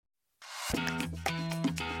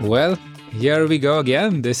Well, here we go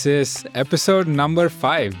again. This is episode number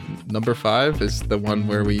 5. Number 5 is the one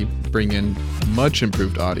where we bring in much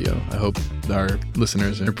improved audio. I hope our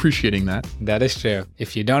listeners are appreciating that. That is true.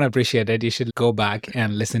 If you don't appreciate it, you should go back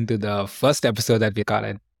and listen to the first episode that we got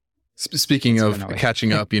in. Speaking of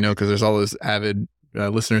catching up, because there's all those avid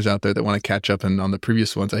listeners out there that want to catch up. And on the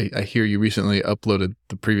previous ones, I hear you recently uploaded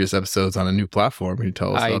the previous episodes on a new platform. Can you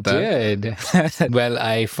tell us about that? I did. Well,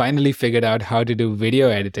 I finally figured out how to do video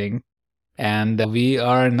editing. And we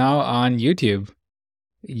are now on YouTube.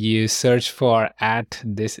 You search for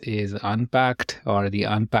 @This Is Unpacked or the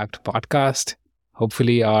Unpacked Podcast.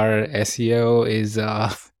 Hopefully our SEO is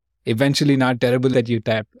eventually not terrible that you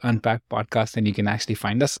type Unpacked Podcast and you can actually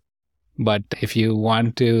find us. But if you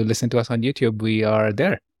want to listen to us on YouTube, we are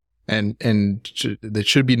there. And it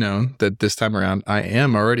should be known that this time around, I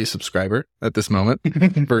am already a subscriber at this moment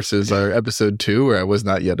versus our episode 2, where I was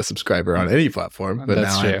not yet a subscriber on any platform. But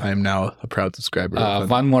That's now true. I'm now a proud subscriber.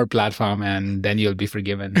 One more platform and then you'll be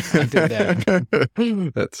forgiven. Until then.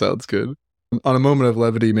 That sounds good. On a moment of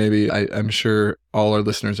levity, maybe, I'm sure all our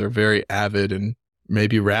listeners are very avid and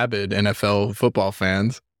maybe rabid NFL football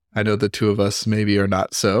fans. I know the two of us maybe are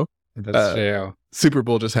not so. That's true. Super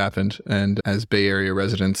Bowl just happened, and as Bay Area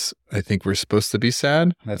residents, I think we're supposed to be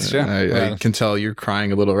sad. That's true. I can tell you're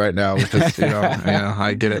crying a little right now because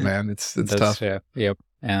I get it, man. It's That's tough. True. Yep.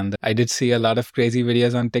 And I did see a lot of crazy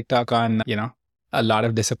videos on TikTok on a lot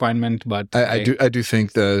of disappointment, but I do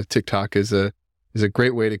think the TikTok is a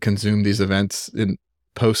great way to consume these events in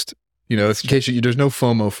post. In case there's no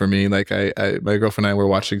FOMO for me. Like my girlfriend and I were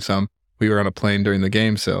watching some. We were on a plane during the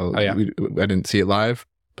game, so I didn't see it live.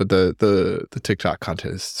 But the TikTok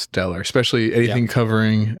content is stellar, especially anything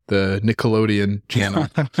covering the Nickelodeon channel,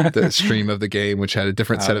 the stream of the game, which had a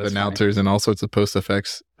different set of announcers and all sorts of post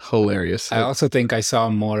effects. Hilarious. I also think I saw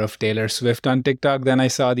more of Taylor Swift on TikTok than I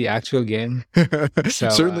saw the actual game. So,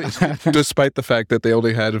 certainly, despite the fact that they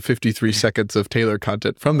only had 53 seconds of Taylor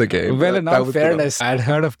content from the game. Well, in all fairness, I'd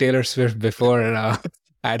heard of Taylor Swift before.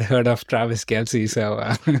 I'd heard of Travis Kelce, so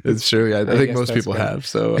it's true. Yeah, I think most people have.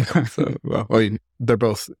 So they're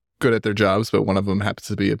both good at their jobs, but one of them happens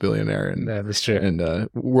to be a billionaire and that is true, and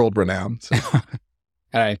world renowned. So. All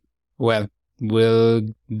right. Well,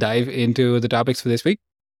 we'll dive into the topics for this week.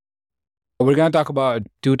 We're going to talk about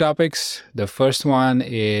 2 topics. The first one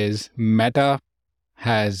is Meta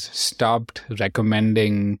has stopped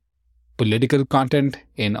recommending political content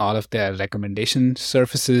in all of their recommendation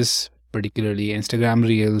surfaces, particularly Instagram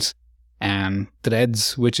Reels and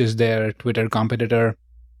Threads, which is their Twitter competitor.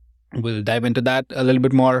 We'll dive into that a little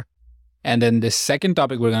bit more. And then the second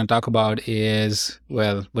topic we're going to talk about is,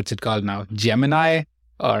 what's it called now? Gemini,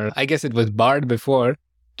 or I guess it was Bard before.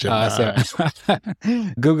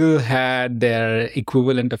 Google had their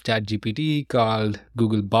equivalent of ChatGPT called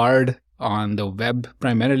Google Bard on the web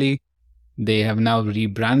primarily. They have now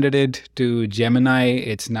rebranded it to Gemini.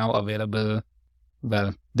 It's now available,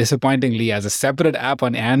 disappointingly, as a separate app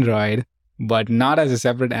on Android, but not as a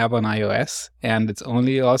separate app on iOS. And it's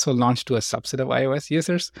only also launched to a subset of iOS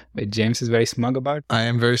users, which James is very smug about. I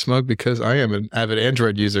am very smug because I am an avid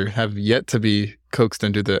Android user, have yet to be coaxed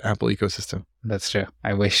into the Apple ecosystem. That's true.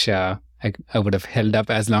 I wish I would have held up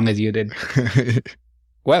as long as you did.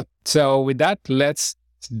 Well, so with that, let's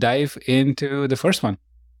dive into the first one.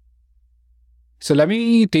 So let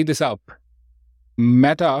me tee this up.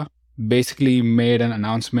 Meta basically made an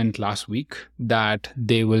announcement last week that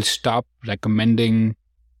they will stop recommending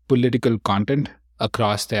political content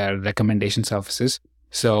across their recommendation surfaces.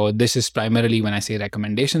 So this is primarily, when I say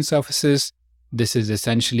recommendation surfaces, this is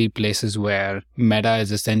essentially places where Meta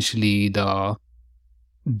is essentially the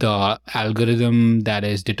algorithm that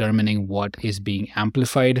is determining what is being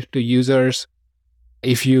amplified to users.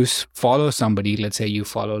 If you follow somebody, let's say you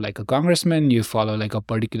follow like a congressman, you follow like a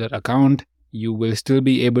particular account, you will still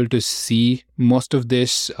be able to see most of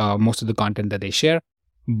the content that they share,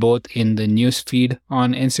 both in the news feed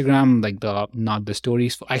on Instagram, not the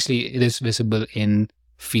stories. Actually, it is visible in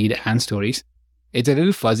feed and stories. It's a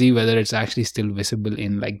little fuzzy whether it's actually still visible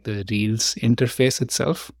in the Reels interface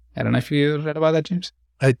itself. I don't know if you read about that, James.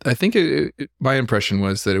 I think my impression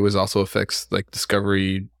was that it was also affects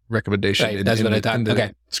discovery recommendation. Right, that's what I thought.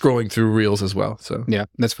 Okay. Scrolling through Reels as well. So yeah,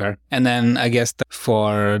 that's fair. And then I guess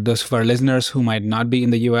for those of our listeners who might not be in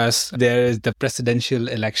the US, there is the presidential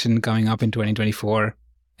election coming up in 2024.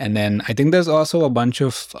 And then I think there's also a bunch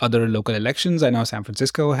of other local elections. I know San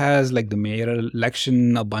Francisco has the mayoral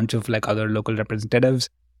election. A bunch of other local representatives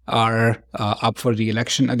are up for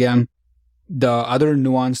re-election again. The other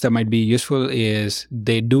nuance that might be useful is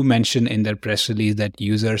they do mention in their press release that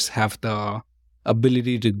users have the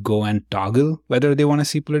ability to go and toggle whether they want to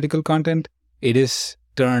see political content. It is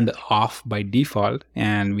turned off by default.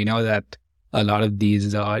 And we know that a lot of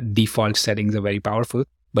these default settings are very powerful,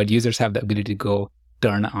 but users have the ability to go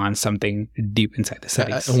turn on something deep inside the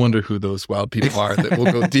settings. I wonder who those wild people are that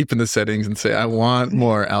will go deep in the settings and say, I want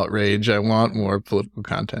more outrage. I want more political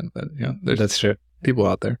content. But that's true. People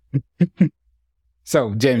out there.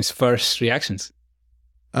 So, James, first reactions.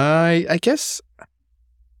 I guess,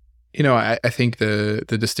 I think the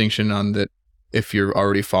distinction on that, if you're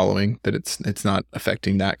already following, that it's not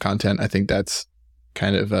affecting that content. I think that's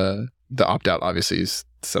kind of the opt-out obviously is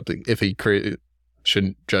something, if he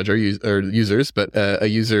shouldn't judge our users, but a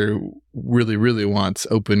user really, really wants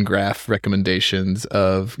open graph recommendations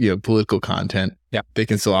of, political content. Yeah. They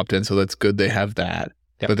can still opt in. So that's good. They have that.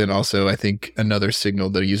 Yep. But then also I think another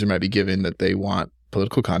signal that a user might be given that they want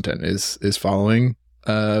political content is following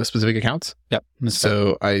specific accounts. Yep.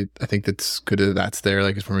 So I think that's good that that's there.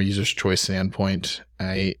 Like from a user's choice standpoint,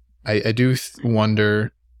 I do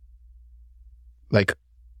wonder like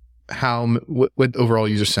what overall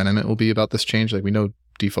user sentiment will be about this change. Like we know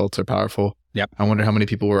defaults are powerful. Yep. I wonder how many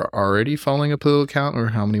people were already following a political account or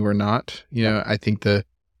how many were not. I think the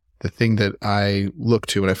thing that I look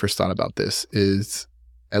to when I first thought about this is,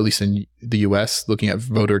 at least in the US, looking at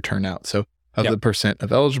voter turnout. So of the percent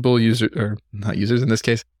of eligible users, or not users in this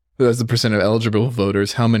case, but as the percent of eligible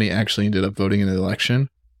voters, how many actually ended up voting in the election.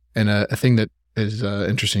 And a thing that is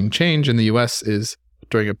interesting change in the US is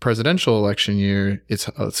during a presidential election year, it's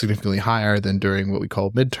significantly higher than during what we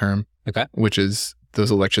call midterm, which is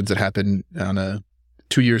those elections that happen on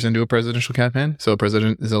 2 years into a presidential campaign. So a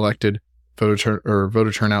president is elected, voter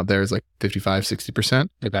turnout there is like 55, 60%.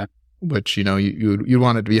 Okay. Which, you'd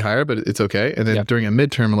want it to be higher, but it's okay. And then during a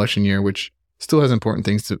midterm election year, which still has important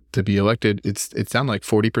things to be elected, it's down like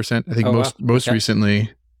 40%. I think most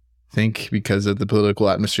recently, because of the political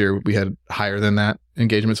atmosphere, we had higher than that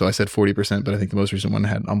engagement. So I said 40%, but I think the most recent one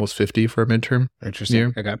had almost 50 for a midterm. Interesting.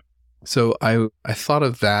 Year. Okay. So I thought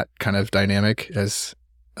of that kind of dynamic as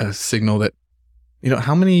a signal that,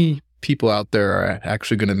 how many people out there are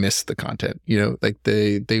actually going to miss the content, like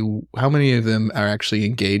how many of them are actually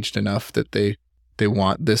engaged enough that they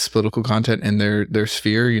want this political content in their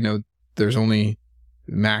sphere. There's only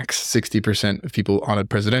max 60% of people on a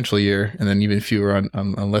presidential year, and then even fewer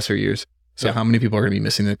on lesser years. So how many people are going to be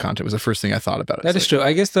missing the content was the first thing I thought about. That is true.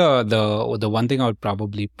 I guess the one thing I would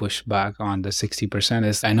probably push back on the 60%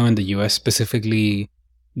 is, I know in the US specifically,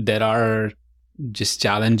 there are just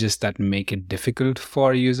challenges that make it difficult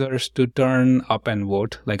for users to turn up and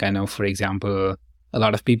vote. Like I know, for example, a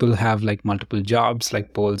lot of people have like multiple jobs,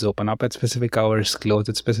 like polls open up at specific hours, close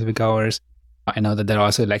at specific hours. I know that there are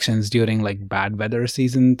also elections during like bad weather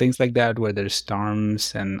season, things like that, where there's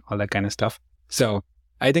storms and all that kind of stuff. So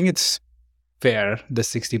I think it's fair, the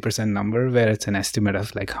 60% number, where it's an estimate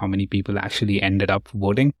of like how many people actually ended up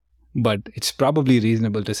voting. But it's probably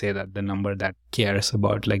reasonable to say that the number that cares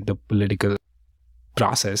about like the political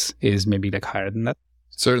process is maybe like higher than that.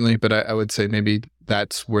 Certainly, but I would say maybe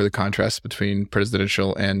that's where the contrast between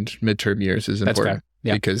presidential and midterm years is important.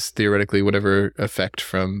 Because theoretically, whatever effect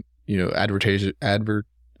from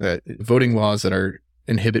voting laws that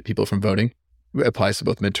inhibit people from voting applies to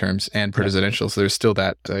both midterms and presidential. So there's still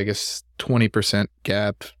that, I guess, 20%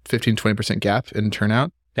 gap, 15-20% gap in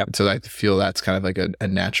turnout. So I feel that's kind of like a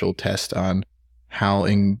natural test on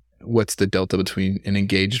what's the delta between an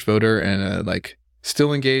engaged voter and a like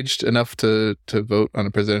still engaged enough to vote on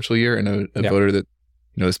a presidential year, and a voter that,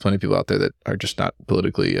 there's plenty of people out there that are just not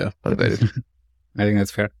politically motivated. I think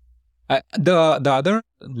that's fair. The other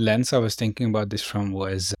lens I was thinking about this from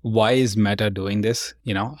was, why is Meta doing this?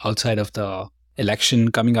 Outside of the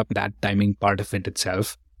election coming up, that timing part of it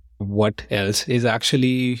itself, what else is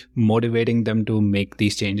actually motivating them to make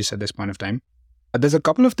these changes at this point of time? There's a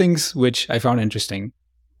couple of things which I found interesting.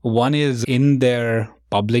 One is in their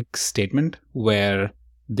public statement where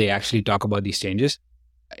they actually talk about these changes.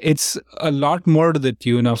 It's a lot more to the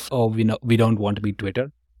tune of, we don't want to be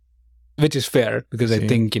Twitter, which is fair, because I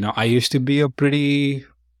think, I used to be a pretty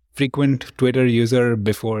frequent Twitter user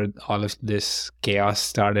before all of this chaos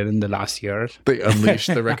started in the last year. They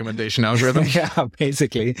unleashed the recommendation algorithm. Yeah,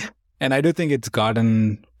 basically. And I do think it's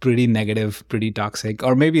gotten pretty negative, pretty toxic,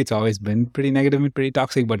 or maybe it's always been pretty negative and pretty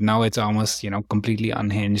toxic, but now it's almost, completely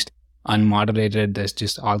unhinged, unmoderated. There's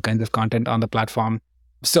just all kinds of content on the platform.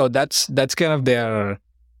 So that's kind of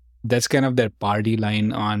their party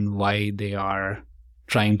line on why they are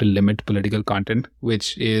trying to limit political content,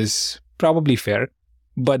 which is probably fair.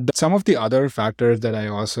 But some of the other factors that I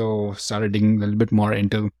also started digging a little bit more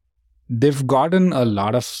into, they've gotten a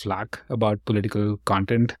lot of flack about political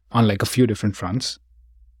content on like a few different fronts.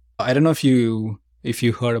 I don't know if you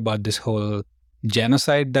heard about this whole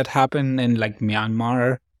genocide that happened in like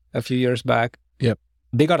Myanmar a few years back. Yep.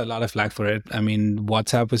 They got a lot of flack for it. I mean,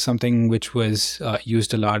 WhatsApp was something which was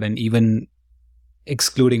used a lot, and even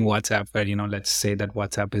excluding WhatsApp, where, let's say that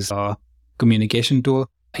WhatsApp is a communication tool,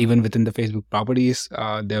 even within the Facebook properties,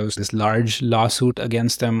 there was this large lawsuit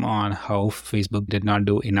against them on how Facebook did not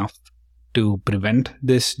do enough to prevent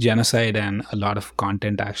this genocide, and a lot of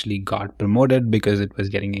content actually got promoted because it was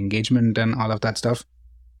getting engagement and all of that stuff.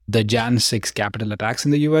 The Jan 6 Capitol attacks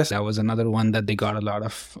in the US, that was another one that they got a lot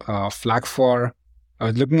of flack for. I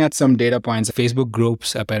was looking at some data points. Facebook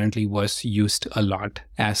groups apparently was used a lot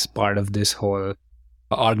as part of this whole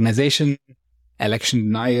organization, election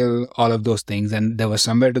denial, all of those things. And there was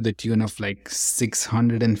somewhere to the tune of like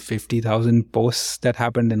 650,000 posts that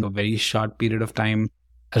happened in a very short period of time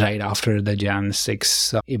right after the Jan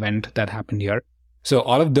 6 event that happened here. So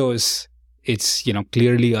all of those, it's,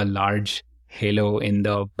 clearly a large halo in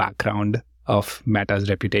the background of Meta's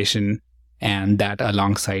reputation. And that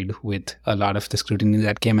alongside with a lot of the scrutiny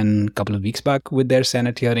that came in a couple of weeks back with their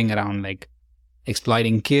Senate hearing around like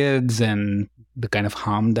exploiting kids and the kind of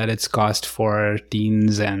harm that it's caused for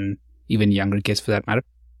teens and even younger kids for that matter.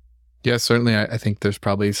 Yeah, certainly. I think there's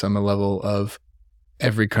probably some level of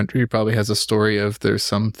every country probably has a story of there's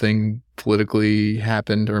something politically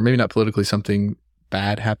happened, or maybe not politically, something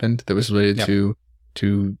bad happened that was related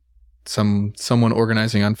to someone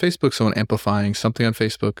organizing on Facebook, someone amplifying something on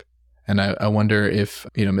Facebook. And I wonder if,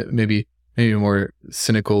 maybe a more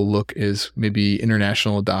cynical look is maybe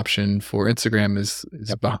international adoption for Instagram is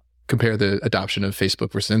compare the adoption of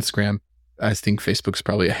Facebook versus Instagram. I think Facebook's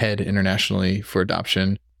probably ahead internationally for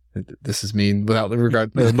adoption. This is me without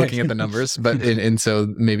regard looking at the numbers, but and so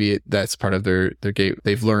maybe that's part of their gate.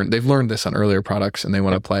 They've learned this on earlier products, and they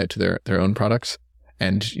want to apply it to their own products.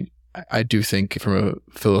 And I do think from a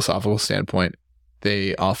philosophical standpoint,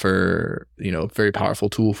 they offer, a very powerful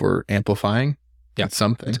tool for amplifying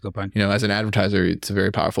something. That's a good point. As an advertiser, it's a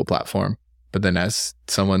very powerful platform. But then as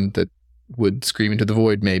someone that would scream into the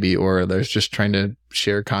void maybe, or there's just trying to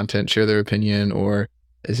share content, share their opinion, or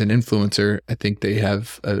as an influencer, I think they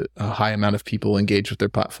have a high amount of people engaged with their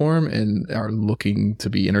platform and are looking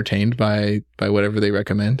to be entertained by whatever they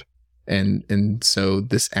recommend. And so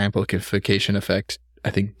this amplification effect,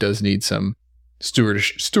 I think, does need some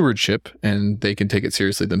stewardship, and they can take it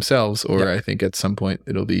seriously themselves, or I think at some point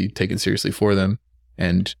it'll be taken seriously for them.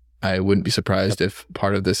 And I wouldn't be surprised if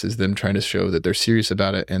part of this is them trying to show that they're serious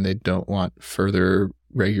about it and they don't want further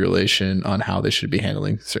regulation on how they should be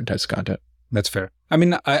handling certain types of content. That's fair. I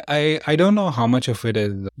mean, I don't know how much of it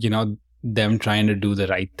is, them trying to do the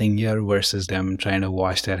right thing here versus them trying to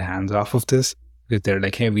wash their hands off of this. Because they're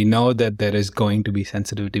like, hey, we know that there is going to be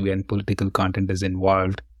sensitivity when political content is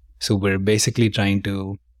involved. So we're basically trying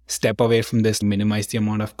to step away from this, minimize the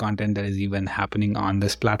amount of content that is even happening on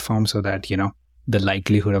this platform so that, the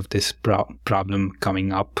likelihood of this problem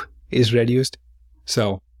coming up is reduced.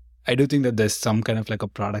 So I do think that there's some kind of like a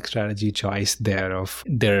product strategy choice there of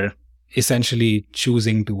they're essentially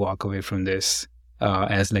choosing to walk away from this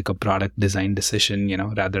as like a product design decision,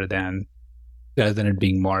 rather than it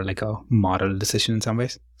being more like a moral decision in some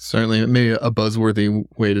ways. Certainly, maybe a buzzworthy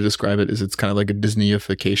way to describe it is it's kind of like a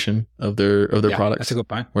Disneyification of their products. That's a good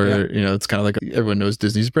point. Where it's kind of like everyone knows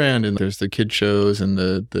Disney's brand, and there's the kid shows and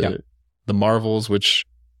the Marvels, which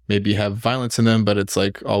maybe have violence in them, but it's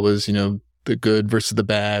like always the good versus the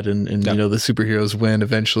bad, and the superheroes win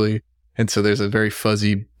eventually. And so there's a very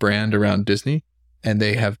fuzzy brand around Disney, and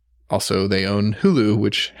they own Hulu,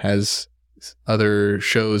 which has other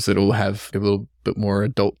shows that will have a little bit more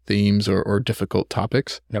adult themes or difficult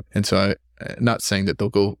topics. And so I'm not saying that they'll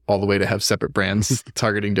go all the way to have separate brands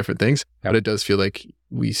targeting different things, but it does feel like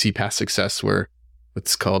we see past success where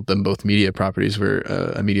what's called them both media properties, where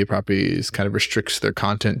a media property is kind of restricts their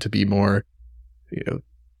content to be more,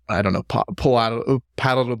 I don't know,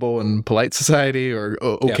 palatable and polite society, or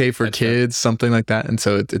okay for kids, something like that. And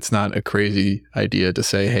so it's not a crazy idea to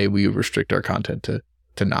say, hey, we restrict our content to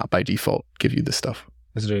not by default give you this stuff.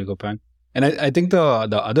 That's a really good point. And I think the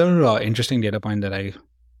other interesting data point that I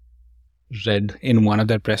read in one of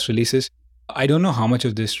their press releases, I don't know how much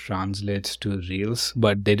of this translates to Reels,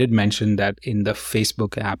 but they did mention that in the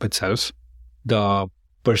Facebook app itself, the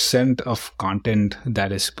percent of content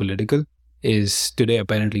that is political is today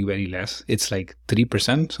apparently very less. It's like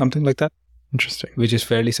 3%, something like that. Interesting. Which is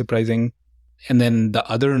fairly surprising. And then the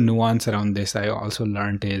other nuance around this I also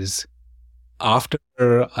learned is after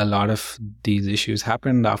a lot of these issues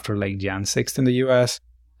happened, after like Jan 6th in the US,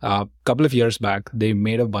 A couple of years back, they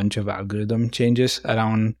made a bunch of algorithm changes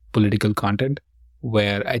around political content,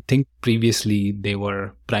 where I think previously they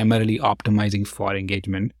were primarily optimizing for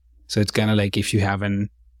engagement. So it's kind of like if you have an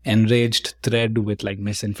enraged thread with like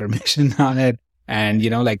misinformation on it, and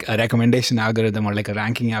like a recommendation algorithm or like a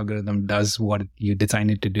ranking algorithm does what you design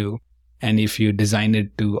it to do. And if you design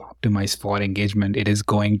it to optimize for engagement, it is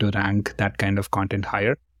going to rank that kind of content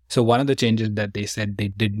higher. So one of the changes that they said they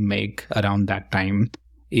did make around that time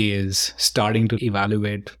is starting to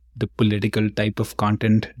evaluate the political type of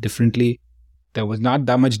content differently. There was not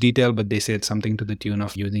that much detail, but they said something to the tune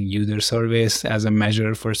of using user surveys as a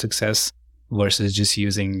measure for success versus just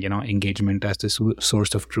using, engagement as the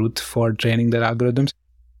source of truth for training their algorithms.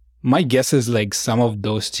 My guess is like some of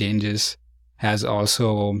those changes has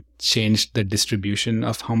also changed the distribution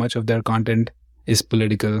of how much of their content is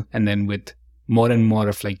political. And then with more and more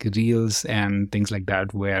of like reels and things like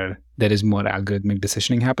that, where there is more algorithmic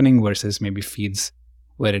decisioning happening versus maybe feeds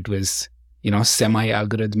where it was,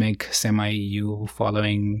 semi-algorithmic, semi-you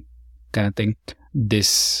following kind of thing.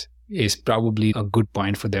 This is probably a good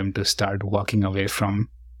point for them to start walking away from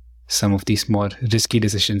some of these more risky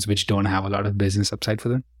decisions, which don't have a lot of business upside for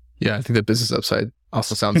them. Yeah, I think the business upside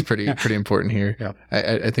also sounds pretty important here. Yeah.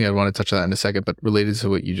 I think I'd want to touch on that in a second, but related to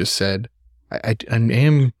what you just said, I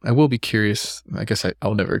will be curious. I guess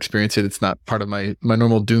I'll never experience it. It's not part of my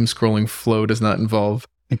normal doom scrolling flow. Does not involve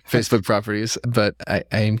Facebook properties, but I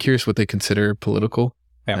am curious what they consider political.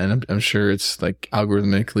 Yeah. And I'm sure it's like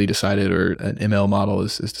algorithmically decided, or an ML model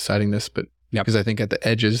is deciding this. But because I think at the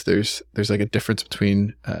edges, there's like a difference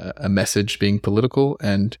between a message being political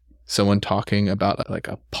and someone talking about like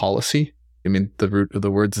a policy. I mean, the root of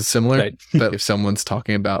the words is similar, right? But if someone's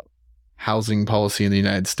talking about housing policy in the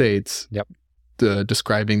United States,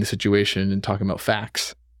 describing the situation and talking about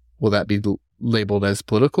facts, will that be labeled as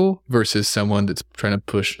political versus someone that's trying to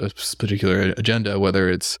push a particular agenda, whether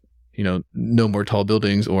it's, no more tall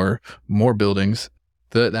buildings or more buildings?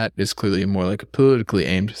 That is clearly more like politically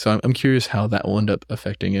aimed. So I'm curious how that will end up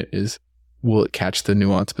affecting it. Will it catch the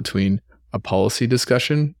nuance between a policy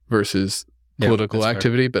discussion versus political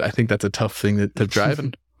activity? But I think that's a tough thing to drive.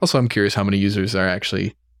 And also, I'm curious how many users are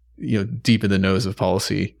actually, deep in the nose of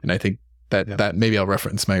policy. And I think that maybe I'll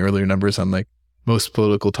reference my earlier numbers on like most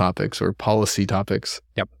political topics or policy topics.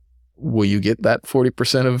 Yep. Will you get that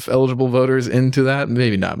 40% of eligible voters into that?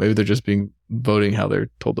 Maybe not. Maybe they're just voting how they're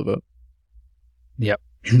told to vote. Yep.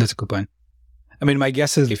 That's a good point. I mean, my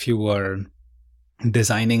guess is if you were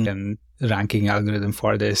designing and ranking algorithm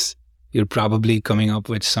for this, you're probably coming up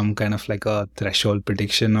with some kind of like a threshold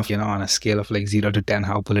prediction of, on a scale of like 0 to 10,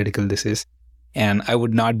 how political this is. And I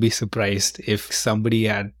would not be surprised if somebody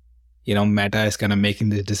at, Meta is kind of making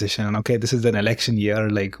this decision. And okay, this is an election year.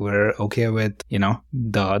 Like we're okay with,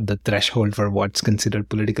 the threshold for what's considered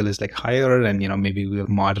political is like higher. And, maybe we'll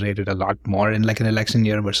moderate it a lot more in like an election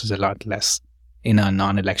year versus a lot less in a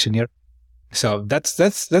non-election year. So that's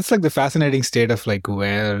like the fascinating state of like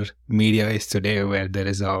where media is today, where there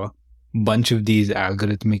is a bunch of these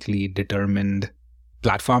algorithmically determined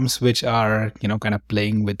platforms which are, kind of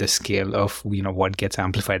playing with the scale of, what gets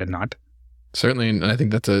amplified and not. Certainly. And I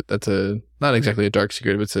think that's a not exactly a dark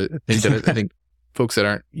secret, but it's a thing that I think folks that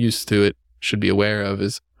aren't used to it should be aware of.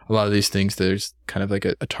 Is a lot of these things, there's kind of like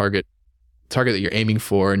a target that you're aiming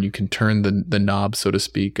for, and you can turn the knob, so to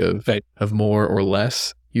speak, of more or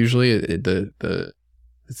less. Usually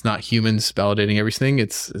it's not humans validating everything.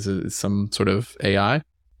 It's some sort of AI,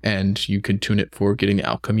 and you can tune it for getting the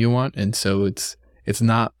outcome you want. And so it's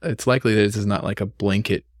likely that this is not like a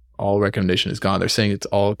blanket, all recommendation is gone. They're saying it's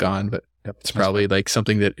all gone, but it's probably like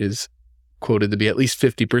something that is quoted to be at least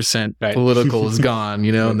 50% political is gone,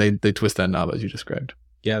 and they twist that knob as you described.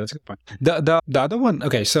 Yeah, that's a good point. The other one,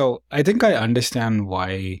 okay, so I think I understand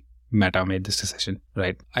why Meta made this decision,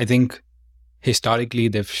 right? I think historically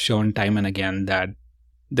they've shown time and again that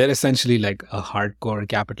they're essentially like a hardcore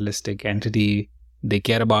capitalistic entity. They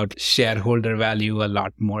care about shareholder value a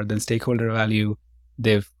lot more than stakeholder value.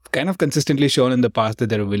 They've kind of consistently shown in the past that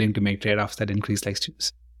they're willing to make trade-offs that increase like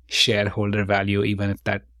shareholder value, even if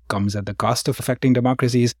that comes at the cost of affecting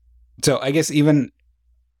democracies. So I guess even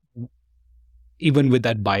with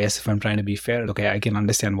that bias, if I'm trying to be fair, okay, I can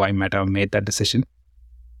understand why Meta made that decision.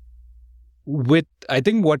 I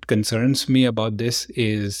think what concerns me about this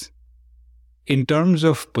is in terms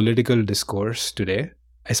of political discourse today,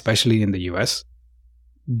 especially in the US,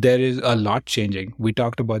 there is a lot changing. We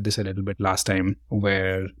talked about this a little bit last time,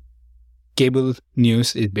 where cable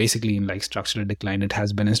news is basically in like structural decline. It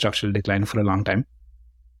has been in structural decline for a long time.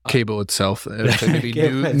 Cable itself, maybe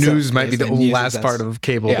news might be the last part of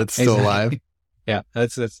cable that's still alive. Yeah,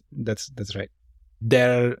 that's right.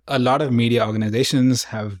 A lot of media organizations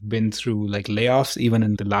have been through like layoffs even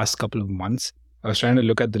in the last couple of months. I was trying to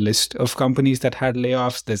look at the list of companies that had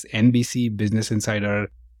layoffs. There's NBC, Business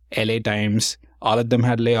Insider, LA Times. All of them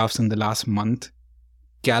had layoffs in the last month.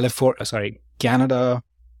 Canada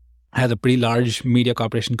has a pretty large media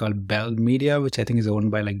corporation called Bell Media, which I think is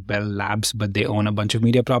owned by like Bell Labs, but they own a bunch of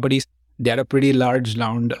media properties. They had a pretty large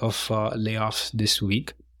round of layoffs this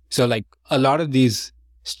week. So like a lot of these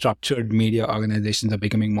structured media organizations are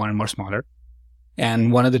becoming more and more smaller.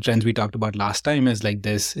 And one of the trends we talked about last time is like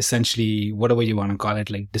this essentially, whatever you want to call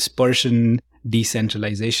it, like dispersion,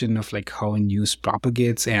 decentralization of like how news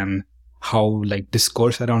propagates and how like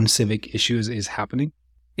discourse around civic issues is happening.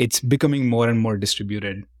 It's becoming more and more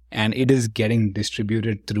distributed, and it is getting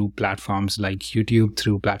distributed through platforms like YouTube,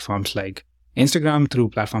 through platforms like Instagram, through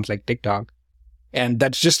platforms like TikTok. And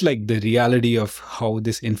that's just like the reality of how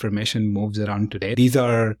this information moves around today. These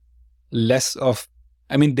are less of,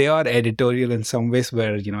 they are editorial in some ways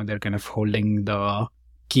where, they're kind of holding the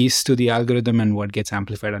keys to the algorithm and what gets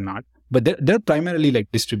amplified or not. But they're primarily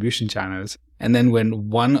like distribution channels. And then when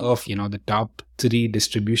one of, the top 3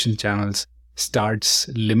 distribution channels starts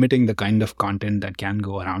limiting the kind of content that can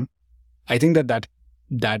go around, I think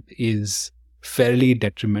that is fairly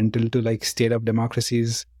detrimental to like state of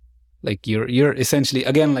democracies. Like you're essentially,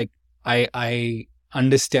 again, like I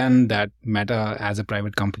understand that Meta as a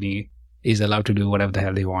private company is allowed to do whatever the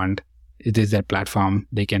hell they want. It is their platform.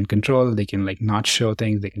 They can control, they can like not show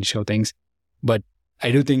things, they can show things. But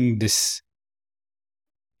I do think this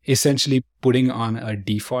essentially putting on a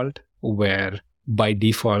default where by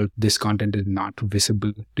default, this content is not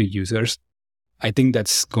visible to users. I think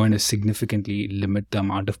that's going to significantly limit the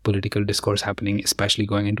amount of political discourse happening, especially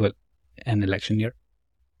going into an election year.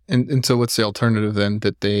 And so what's the alternative then,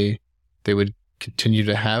 that they would continue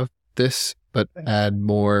to have this, but add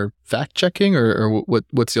more fact checking, or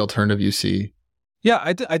what's the alternative you see? Yeah,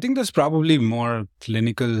 I think there's probably more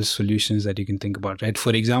clinical solutions that you can think about, right?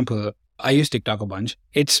 For example, I use TikTok a bunch.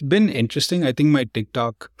 It's been interesting. I think my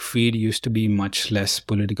TikTok feed used to be much less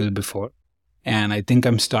political before. And I think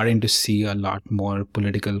I'm starting to see a lot more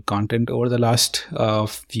political content over the last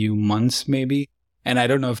few months, maybe. And I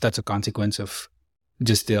don't know if that's a consequence of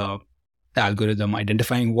just the algorithm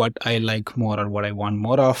identifying what I like more or what I want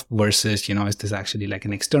more of versus, is this actually like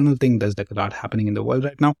an external thing? There's like a lot happening in the world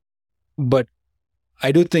right now. But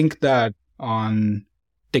I do think that on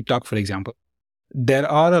TikTok, for example, there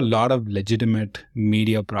are a lot of legitimate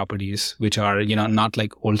media properties, which are, not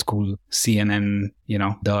like old school CNN,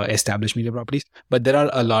 the established media properties, but there are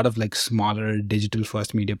a lot of like smaller digital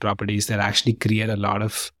first media properties that actually create a lot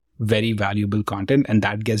of very valuable content, and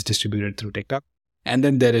that gets distributed through TikTok. And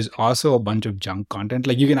then there is also a bunch of junk content.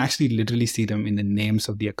 Like you can actually literally see them in the names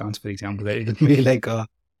of the accounts, for example, where it'll be like a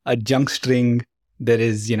junk string. There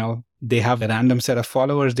is, they have a random set of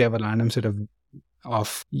followers. They have a random set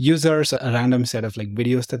of users, a random set of like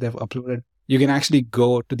videos that they've uploaded. You can actually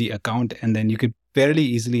go to the account and then you could fairly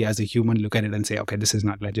easily as a human look at it and say, okay, this is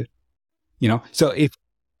not legit. So if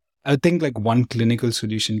I think like one clinical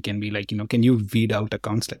solution can be like, can you weed out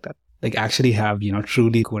accounts like that? Like actually have,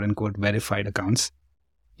 truly quote unquote verified accounts,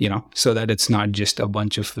 so that it's not just a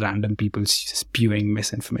bunch of random people spewing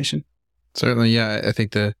misinformation. Certainly. Yeah. I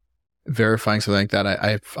think the verifying something like that,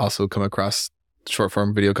 I've also come across short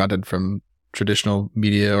form video content from traditional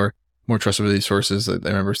media or more trustworthy sources. I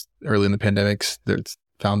remember early in the pandemics, there's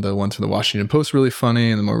found the ones from the Washington Post really funny.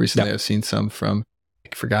 And then more recently, I've seen some from,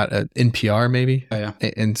 I forgot, NPR maybe. Oh, yeah.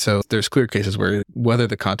 And so there's clear cases where whether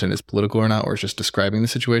the content is political or not, or it's just describing the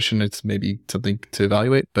situation, it's maybe something to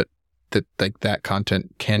evaluate, but that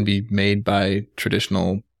content can be made by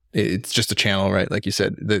traditional. It's just a channel, right? Like you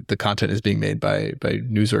said, the content is being made by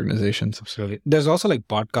news organizations. Absolutely. There's also like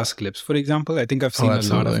podcast clips, for example. I think I've seen a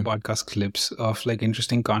lot of podcast clips of like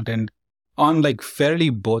interesting content on like fairly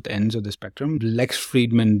both ends of the spectrum. Lex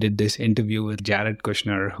Friedman did this interview with Jared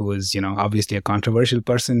Kushner, who is, obviously a controversial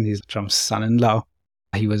person. He's Trump's son-in-law.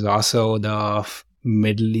 He was also the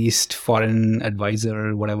Middle East foreign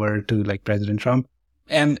advisor, whatever, to like President Trump.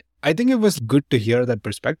 And I think it was good to hear that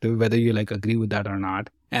perspective, whether you like agree with that or not.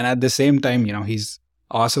 And at the same time, he's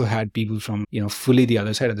also had people from, fully the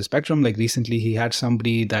other side of the spectrum. Like recently he had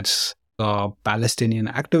somebody that's a Palestinian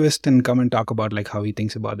activist and come and talk about like how he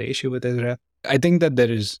thinks about the issue with Israel. I think that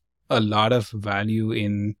there is a lot of value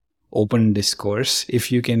in open discourse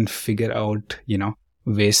if you can figure out,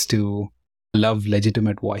 ways to allow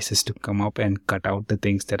legitimate voices to come up and cut out the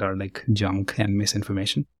things that are like junk and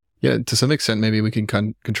misinformation. Yeah, to some extent, maybe we can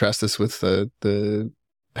contrast this with the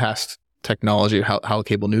past technology, how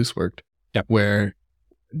cable news worked, yep. Where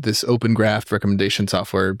this open graph recommendation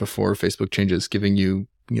software before Facebook changes, giving you,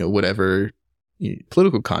 whatever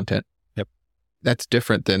political content. Yep. That's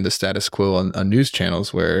different than the status quo on news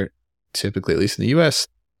channels, where typically, at least in the US,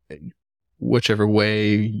 whichever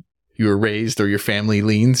way you were raised or your family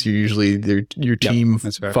leans, you usually your team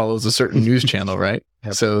follows a certain news channel, right?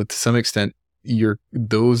 Yep. So to some extent,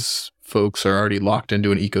 those folks are already locked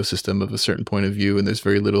into an ecosystem of a certain point of view, and there's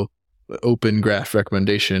very little open graph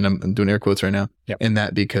recommendation. I'm doing air quotes right now. Yep. And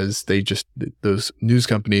that because those news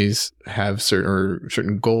companies have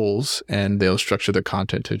certain goals, and they'll structure their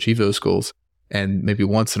content to achieve those goals. And maybe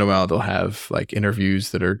once in a while they'll have like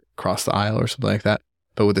interviews that are across the aisle or something like that.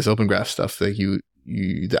 But with this open graph stuff, like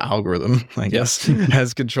the algorithm, I guess,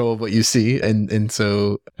 has control of what you see. And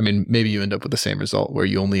so, I mean, maybe you end up with the same result where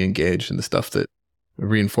you only engage in the stuff that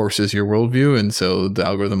reinforces your worldview. And so the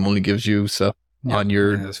algorithm only gives you stuff on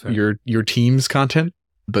your team's content.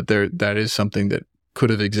 But that is something that could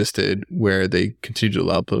have existed where they continue to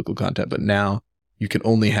allow political content. But now you can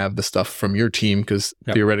only have the stuff from your team, because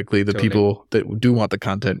theoretically the people that do want the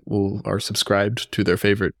content are subscribed to their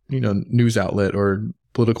favorite, news outlet or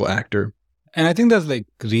political actor. And I think there's like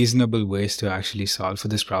reasonable ways to actually solve for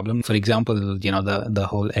this problem. For example, the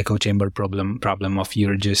whole echo chamber problem of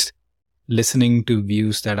you're just listening to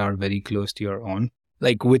views that are very close to your own.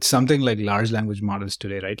 Like with something like large language models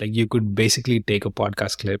today, right? Like you could basically take a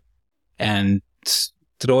podcast clip and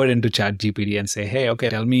throw it into ChatGPT and say, hey, okay,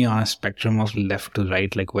 tell me on a spectrum of left to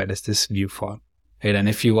right, like where does this view fall? Right? And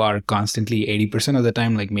if you are constantly 80% of the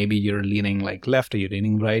time, like maybe you're leaning like left or you're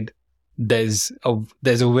leaning right, there's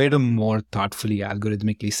a way to more thoughtfully,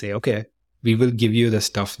 algorithmically say, okay, we will give you the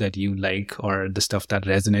stuff that you like or the stuff that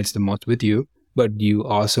resonates the most with you, but you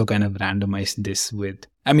also kind of randomize this with,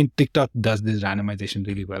 I mean, TikTok does this randomization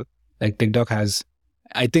really well. Like TikTok has,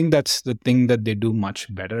 I think that's the thing that they do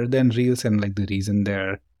much better than Reels, and like the reason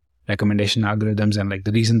their recommendation algorithms and like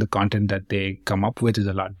the reason the content that they come up with is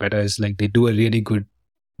a lot better is like they do a really good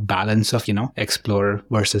balance of, explore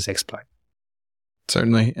versus exploit.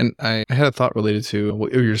 Certainly. And I had a thought related to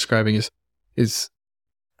what you're describing is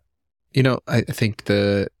I think at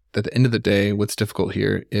the end of the day, what's difficult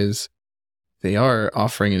here is they are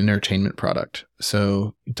offering an entertainment product.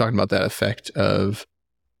 So you're talking about that effect of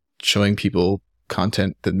showing people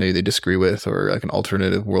content that maybe they disagree with, or like an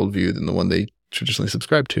alternative worldview than the one they traditionally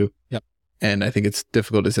subscribe to. Yep. And I think it's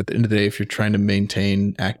difficult is at the end of the day, if you're trying to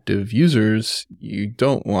maintain active users, you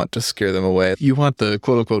don't want to scare them away. You want the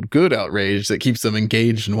quote unquote good outrage that keeps them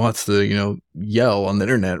engaged and wants to, yell on the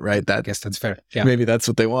internet, right? I guess that's fair. Yeah. Maybe that's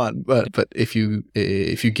what they want. But if you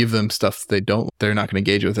give them stuff they're not going to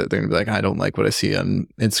engage with it. They're going to be like, I don't like what I see on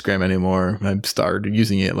Instagram anymore. I've started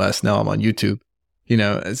using it less. Now I'm on YouTube.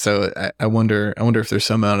 So I wonder if there's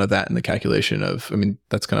some amount of that in the calculation of, I mean,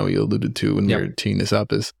 that's kind of what you alluded to when we were teeing this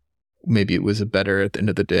up, is maybe it was a better, at the end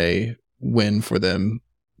of the day, win for them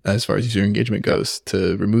as far as user engagement goes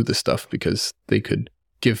to remove this stuff, because they could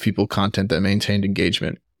give people content that maintained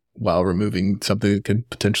engagement while removing something that could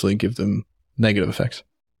potentially give them negative effects.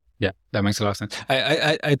 Yeah, that makes a lot of sense.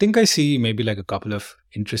 I think I see maybe like a couple of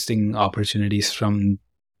interesting opportunities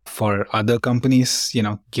for other companies,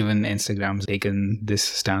 given Instagram's taken this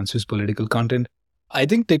stance with political content. I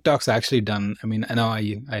think TikTok's actually done, I mean, I know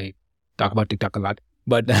I talk about TikTok a lot,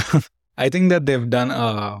 but I think that they've done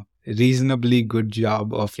a reasonably good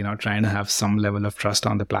job of, trying to have some level of trust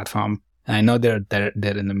on the platform. And I know they're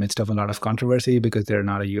in the midst of a lot of controversy because they're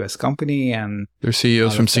not a US company, and their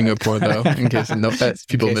CEO's from Singapore, though, in case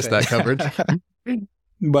people missed that coverage.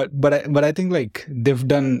 But I think like they've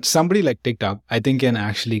done, somebody like TikTok, I think can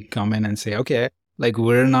actually come in and say, okay, like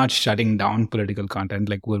we're not shutting down political content.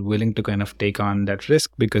 Like we're willing to kind of take on that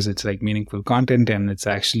risk because it's like meaningful content and it's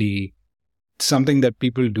actually something that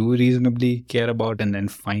people do reasonably care about, and then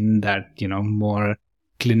find that, more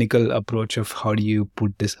clinical approach of how do you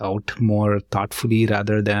put this out more thoughtfully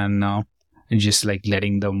rather than just like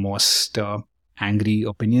letting the most angry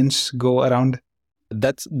opinions go around.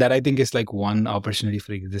 That I think is like one opportunity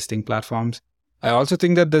for existing platforms. I also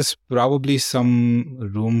think that there's probably some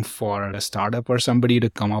room for a startup or somebody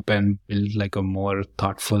to come up and build like a more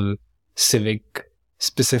thoughtful, civic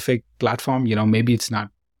specific platform. Maybe it's not,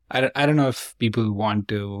 I don't know if people want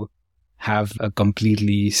to have a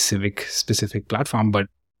completely civic specific platform, but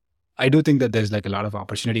I do think that there's like a lot of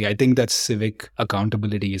opportunity. I think that civic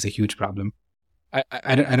accountability is a huge problem.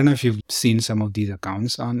 I don't know if you've seen some of these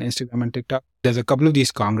accounts on Instagram and TikTok. There's a couple of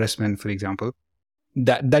these congressmen, for example,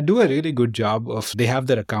 that do a really good job of, they have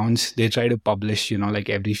their accounts, they try to publish, like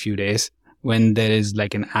every few days when there is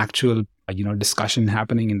like an actual, discussion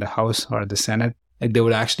happening in the House or the Senate. Like they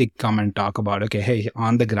would actually come and talk about, okay, hey,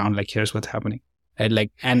 on the ground, like here's what's happening. right?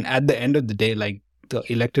 Like, and at the end of the day, like the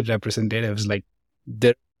elected representatives, like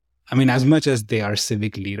they're, I mean, as much as they are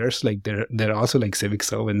civic leaders, like they're also like civic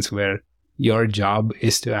servants where your job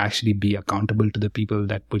is to actually be accountable to the people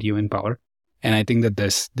that put you in power. And I think that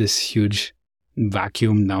there's this huge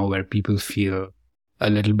vacuum now where people feel a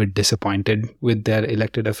little bit disappointed with their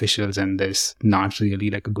elected officials, and there's not really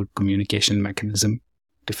like a good communication mechanism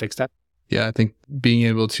to fix that. Yeah, I think being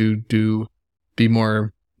able to be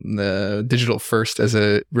more digital first as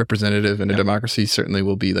a representative in a democracy certainly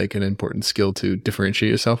will be like an important skill to differentiate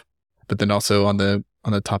yourself. But then also on the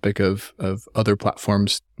topic of other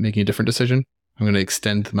platforms making a different decision, I'm going to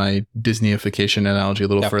extend my Disneyification analogy a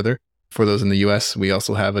little further. For those in the US, we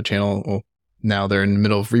also have a channel. Well, now they're in the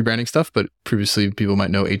middle of rebranding stuff, but previously people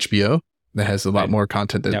might know HBO that has a lot more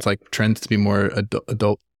content that's like trends to be more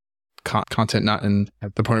adult content, not in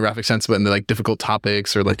the pornographic sense, but in the like difficult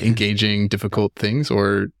topics or like engaging difficult things,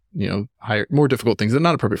 or, you know, more difficult things that are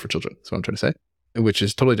not appropriate for children. That's what I'm trying to say, which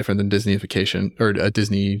is totally different than Disneyification or a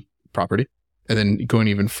Disney property. And then going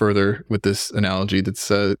even further with this analogy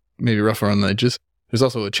that's maybe rougher on the edges, there's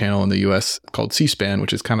also a channel in the US called C-SPAN,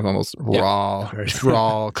 which is kind of almost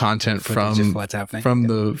raw content from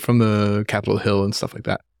the Capitol Hill and stuff like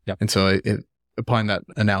that. Yep. And so applying that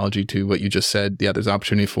analogy to what you just said, there's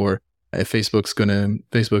opportunity for, if Facebook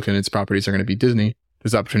and its properties are going to be Disney,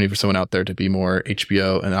 there's opportunity for someone out there to be more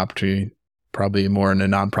HBO, and opportunity probably more in a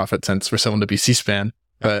nonprofit sense for someone to be C-SPAN.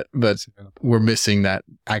 But we're missing that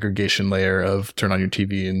aggregation layer of turn on your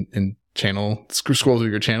TV and channel, scroll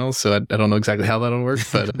through your channels. So I don't know exactly how that'll work,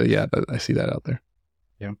 but yeah, I see that out there.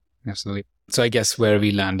 Yeah, absolutely. So I guess where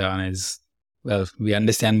we land on is, well, we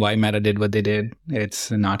understand why Meta did what they did.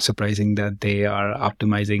 It's not surprising that they are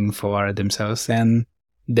optimizing for themselves and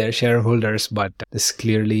their shareholders, but there's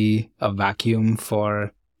clearly a vacuum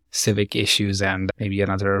for civic issues, and maybe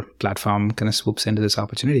another platform kind of swoops into this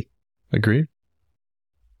opportunity. Agreed.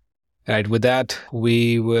 All right, with that,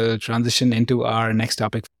 we will transition into our next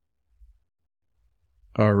topic.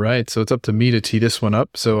 All right, so it's up to me to tee this one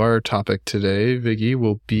up. So our topic today, Viggy,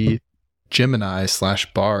 will be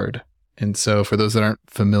Gemini/Bard. And so for those that aren't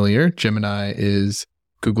familiar, Gemini is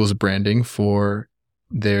Google's branding for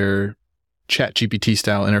their ChatGPT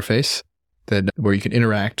style interface, where you can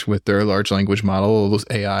interact with their large language model, those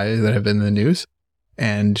AI that have been in the news.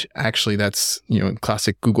 And actually that's, you know, in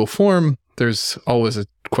classic Google form, there's always a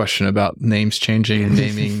question about names changing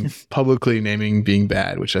and publicly naming being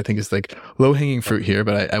bad, which I think is like low hanging fruit here.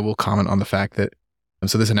 But I will comment on the fact that,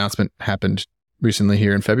 so this announcement happened recently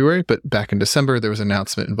here in February, but back in December, there was an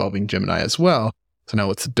announcement involving Gemini as well. So now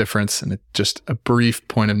what's the difference? And just a brief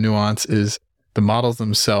point of nuance is the models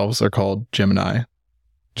themselves are called Gemini.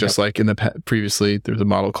 Just like in the previously, there was a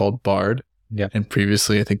model called Bard. Yeah. And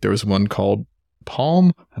previously, I think there was one called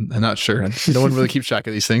Palm. I'm not sure. No one really keeps track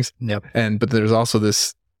of these things. Yep. But there's also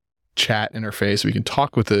this chat interface where you can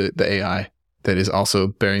talk with the AI that is also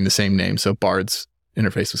bearing the same name. So Bard's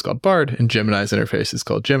interface was called Bard, and Gemini's interface is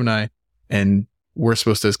called Gemini. And we're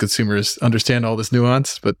supposed to, as consumers, understand all this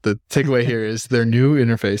nuance. But the takeaway here is their new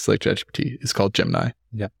interface, like ChatGPT, is called Gemini.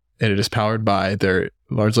 Yeah. And it is powered by their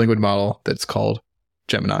large language model that's called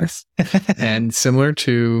Gemini. And similar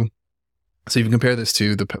to, so you can compare this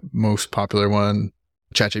to the most popular one,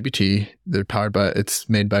 ChatGPT. It's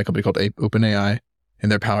made by a company called OpenAI,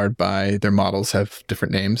 and they're powered by, their models have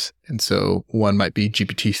different names. And so one might be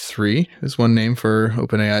GPT-3 is one name for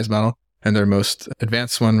OpenAI's model. And their most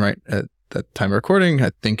advanced one right at that time of recording,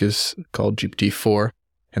 I think, is called GPT-4.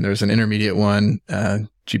 And there's an intermediate one,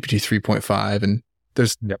 GPT 3.5. And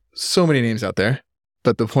there's so many names out there.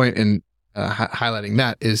 But the point in highlighting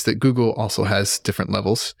that is that Google also has different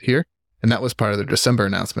levels here. And that was part of their December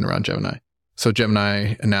announcement around Gemini. So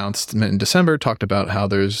Gemini announced in December, talked about how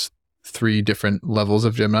there's 3 different levels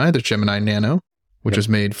of Gemini. There's Gemini Nano, which is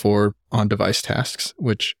made for on-device tasks,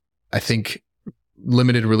 which I think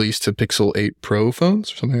limited release to Pixel 8 Pro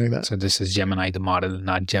phones or something like that. So this is Gemini the model,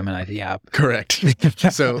 not Gemini the app. Correct.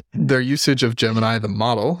 So their usage of Gemini the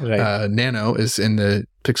model, Nano, is in the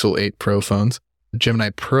Pixel 8 Pro phones.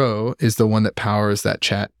 Gemini Pro is the one that powers that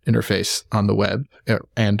chat interface on the web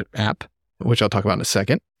and app, which I'll talk about in a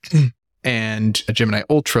second. And Gemini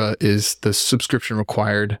Ultra is the subscription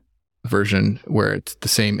required version, where it's the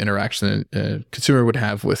same interaction a consumer would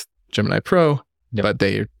have with Gemini Pro, but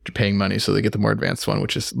they're paying money, so they get the more advanced one,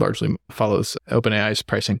 which is largely follows OpenAI's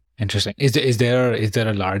pricing. Interesting. Is there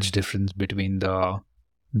a large difference between the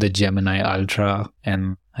Gemini Ultra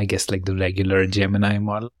and I guess like the regular Gemini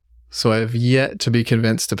model? So I have yet to be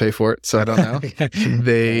convinced to pay for it, so I don't know.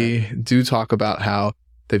 They do talk about how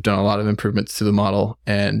they've done a lot of improvements to the model,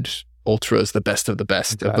 and Ultra is the best of the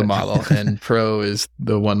best of the model, and Pro is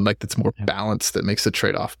the one like that's more balanced, that makes the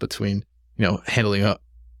trade-off between, handling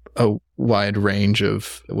a wide range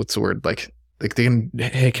of, what's the word, like they can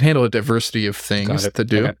handle a diversity of things to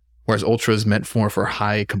do. Okay. Whereas Ultra is meant for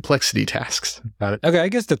high complexity tasks. Got it. Okay, I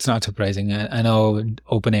guess that's not surprising. I know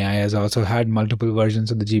OpenAI has also had multiple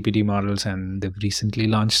versions of the GPT models, and they've recently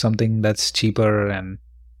launched something that's cheaper and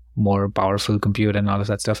more powerful compute and all of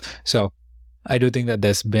that stuff. So I do think that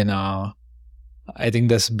there's been an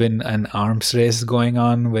arms race going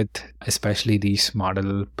on with especially these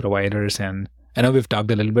model providers. And I know we've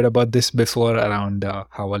talked a little bit about this before around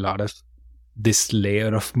how a lot of this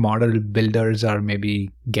layer of model builders are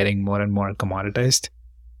maybe getting more and more commoditized,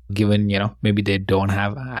 given, maybe they don't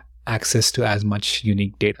have access to as much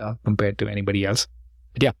unique data compared to anybody else.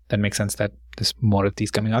 But yeah, that makes sense that there's more of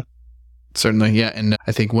these coming out. Certainly, yeah. And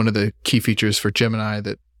I think one of the key features for Gemini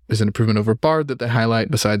that is an improvement over Bard that they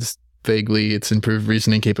highlight, besides vaguely its improved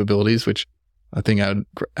reasoning capabilities, which I think I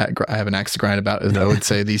have an axe to grind about, is I would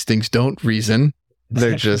say these things don't reason.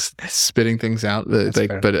 They're just spitting things out.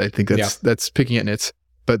 But I think that's picking at nits.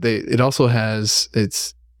 But they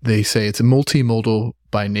say it's a multimodal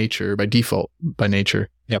by nature, by default, by nature.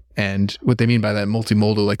 Yep. And what they mean by that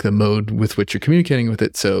multimodal, like the mode with which you're communicating with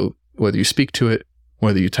it. So whether you speak to it,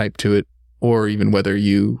 whether you type to it, or even whether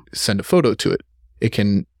you send a photo to it, it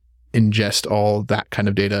can ingest all that kind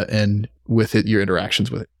of data, and with it, your interactions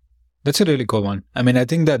with it. That's a really cool one. I mean, I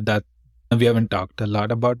think that we haven't talked a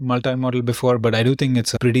lot about multimodal before, but I do think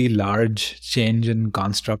it's a pretty large change in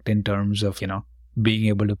construct in terms of, being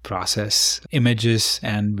able to process images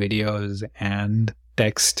and videos and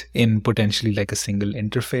text in potentially like a single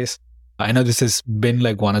interface. I know this has been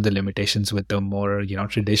like one of the limitations with the more,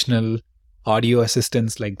 traditional audio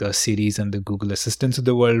assistants like the Siris and the Google Assistants of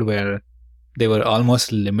the world, where they were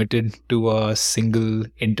almost limited to a single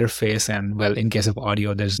interface. And well, in case of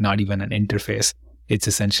audio, there's not even an interface. It's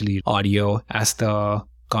essentially audio as the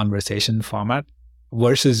conversation format,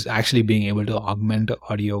 versus actually being able to augment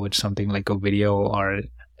audio with something like a video or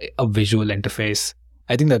a visual interface.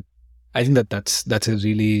 I think that's a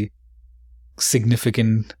really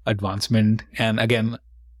significant advancement. And again,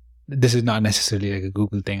 this is not necessarily like a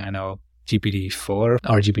Google thing. I know GPT-4 or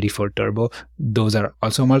GPT-4 Turbo, those are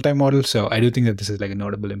also multimodal. So I do think that this is like a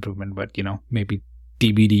notable improvement, but maybe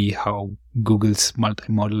TBD how Google's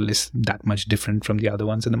multimodal is that much different from the other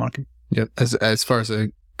ones in the market. Yeah, as far as a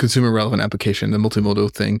consumer relevant application, the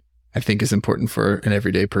multimodal thing I think is important for an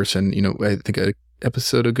everyday person. I think an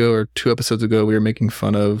episode ago or 2 episodes ago, we were making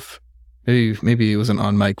fun of, maybe it wasn't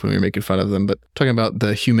on mic when we were making fun of them, but talking about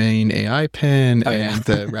the Humane AI pen and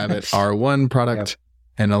the Rabbit R1 product. Yep.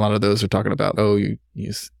 And a lot of those are talking about,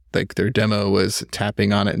 like their demo was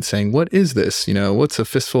tapping on it and saying, what is this? What's a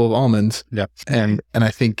fistful of almonds? Yep. And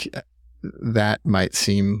I think that might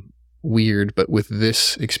seem weird, but with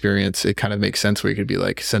this experience, it kind of makes sense, where you could be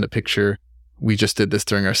like, send a picture. We just did this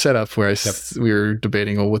during our setup where we were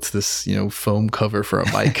debating, what's this, foam cover for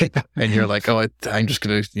a mic? And you're like, I'm just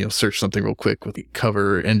going to, search something real quick with the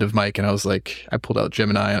cover end of mic. And I was like, I pulled out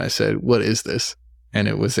Gemini and I said, what is this? And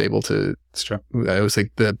it was able to, it was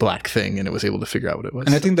like the black thing, and it was able to figure out what it was.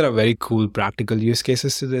 And I think there are very cool practical use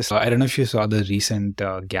cases to this. I don't know if you saw the recent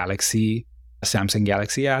Samsung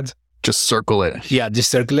Galaxy ads. Just circle it. Yeah, just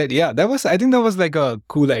circle it. Yeah, I think that was like a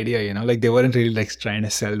cool idea, like they weren't really like trying to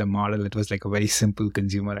sell the model. It was like a very simple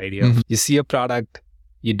consumer idea. Mm-hmm. You see a product,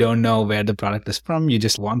 you don't know where the product is from, you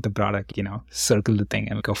just want the product, circle the thing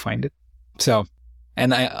and go find it. So,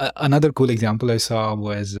 and another cool example I saw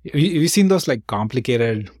was, have you seen those like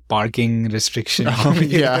complicated parking restriction?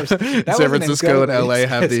 Yeah, San Francisco and LA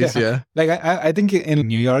have these, yeah. Like I think in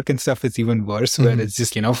New York and stuff, it's even worse, where it's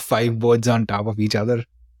just, 5 boards on top of each other.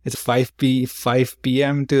 It's 5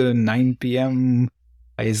 p.m. to 9 p.m.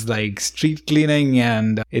 is like street cleaning,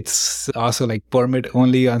 and it's also like permit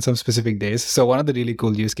only on some specific days. So one of the really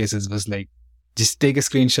cool use cases was like, just take a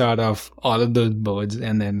screenshot of all of those boards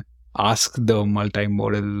and then ask the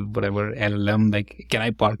multimodal, whatever LLM, like, can I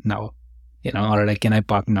park now? Or like, can I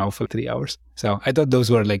park now for 3 hours? So I thought those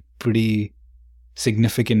were like pretty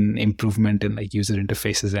significant improvement in like user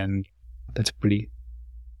interfaces, and that's pretty.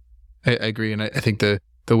 I agree. And I think the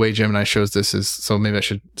way Gemini shows this is, so maybe I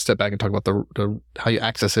should step back and talk about the how you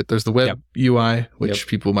access it. There's the web UI, which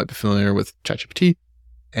people might be familiar with ChatGPT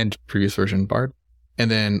and previous version Bard. And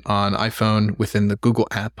then on iPhone, within the Google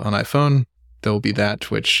app on iPhone, there will be that,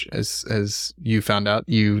 which as you found out,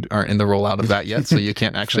 you aren't in the rollout of that yet, so you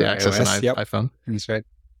can't actually access an iPhone. That's right.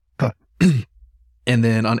 And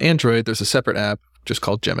then on Android, there's a separate app just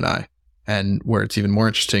called Gemini. And where it's even more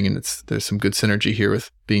interesting, and there's some good synergy here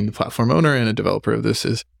with being the platform owner and a developer of this,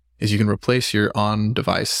 is is you can replace your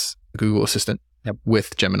on-device Google Assistant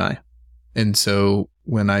with Gemini. And so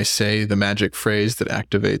when I say the magic phrase that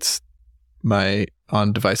activates my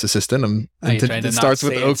on-device assistant, it starts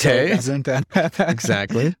with OK.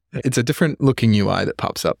 Exactly. It's a different looking UI that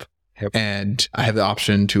pops up. And I have the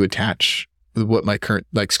option to attach what my current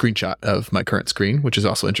screenshot of my current screen, which is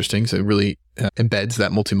also interesting. So it really embeds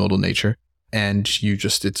that multimodal nature. And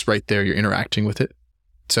it's right there. You're interacting with it.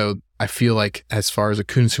 So I feel like as far as a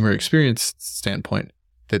consumer experience standpoint,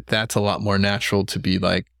 that's a lot more natural to be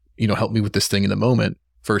like, help me with this thing in the moment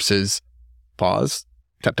versus pause,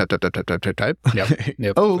 type.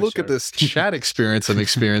 Yep, oh, look at this chat experience I'm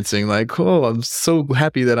experiencing. Like, oh, I'm so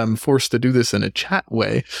happy that I'm forced to do this in a chat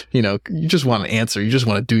way. You just want to answer. You just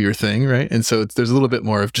want to do your thing, right? And so there's a little bit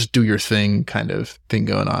more of just do your thing kind of thing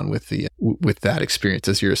going on with that experience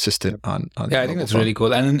as your assistant on I think that's really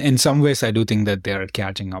cool. And in some ways, I do think that they're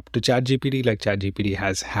catching up to ChatGPT. Like ChatGPT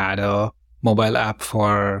has had a mobile app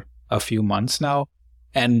for a few months now.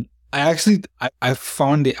 And I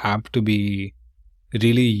found the app to be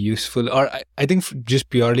really useful, or I think just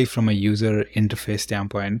purely from a user interface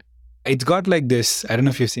standpoint. It's got like this, I don't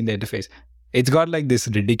know if you've seen the interface. It's got like this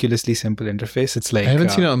ridiculously simple interface. It's like... I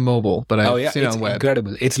haven't seen it on mobile, but I've seen it on web. It's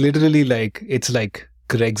incredible. It's literally like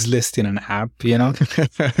Craigslist in an app,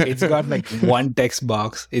 It's got like one text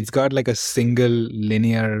box. It's got like a single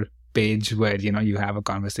linear page where, you have a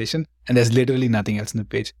conversation, and there's literally nothing else in the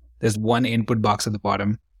page. There's one input box at the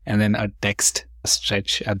bottom and then a text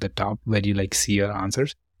stretch at the top where you see your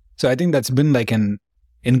answers. So I think that's been like an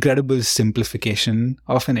incredible simplification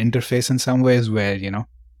of an interface in some ways where,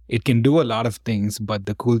 it can do a lot of things, but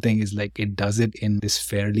the cool thing is it does it in this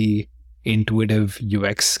fairly intuitive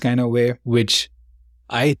UX kind of way, which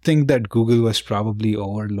I think that Google was probably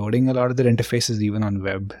overloading a lot of their interfaces even on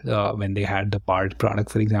web when they had the Bard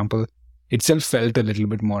product, for example. It still felt a little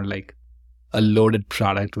bit more like a loaded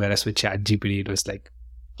product, whereas with ChatGPT, it was like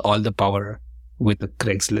all the power with the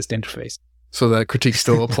Craigslist interface. So that critique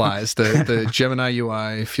still applies. The Gemini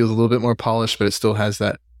UI feels a little bit more polished, but it still has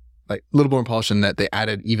that a little more polish in that they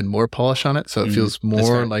added even more polish on it. So it feels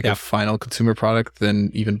more like a final consumer product than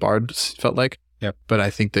even Bard felt like. Yep. But I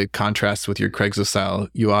think the contrast with your Craigslist style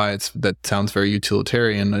UI, that sounds very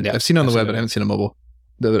utilitarian. I've seen it on the web, but I haven't seen it on mobile.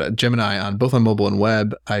 The Gemini both on mobile and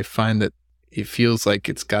web, I find that it feels like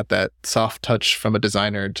it's got that soft touch from a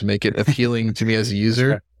designer to make it appealing to me as a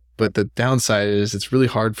user. But the downside is it's really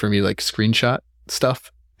hard for me screenshot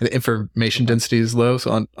stuff. The information density is low.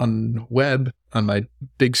 So on web, on my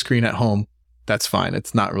big screen at home, that's fine.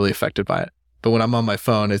 It's not really affected by it. But when I'm on my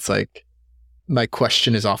phone, it's like my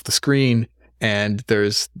question is off the screen and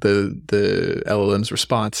there's the LLM's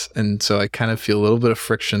response. And so I kind of feel a little bit of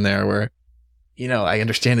friction there where, I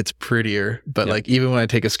understand it's prettier, but even when I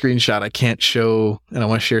take a screenshot, I can't show, and I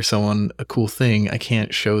want to share someone a cool thing, I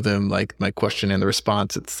can't show them my question and the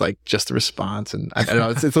response. It's just the response. And I don't know,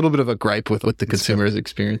 it's a little bit of a gripe with what the consumer's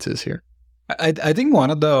experience is here. I think one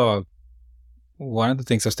of the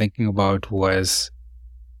things I was thinking about was,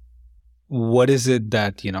 what is it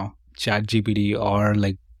that, ChatGPT or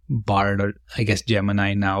Bard or I guess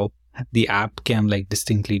Gemini now, the app can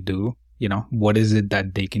distinctly do? What is it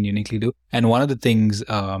that they can uniquely do? And one of the things,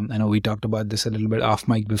 I know we talked about this a little bit off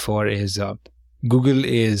mic before, is Google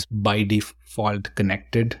is by default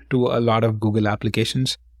connected to a lot of Google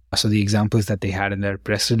applications. So the examples that they had in their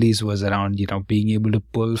press release was around, being able to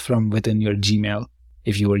pull from within your Gmail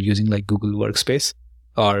if you were using Google Workspace,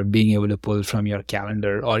 or being able to pull from your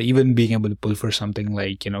calendar, or even being able to pull for something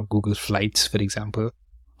like, Google Flights, for example,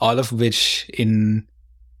 all of which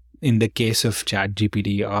in the case of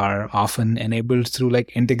ChatGPT are often enabled through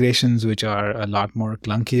integrations which are a lot more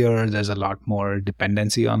clunkier. There's a lot more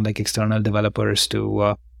dependency on external developers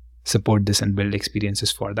to support this and build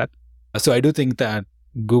experiences for that. So I do think that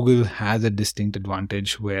Google has a distinct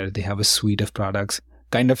advantage where they have a suite of products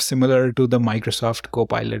kind of similar to the Microsoft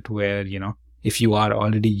Copilot, where, if you are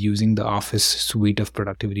already using the Office suite of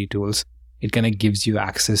productivity tools, it kind of gives you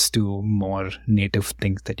access to more native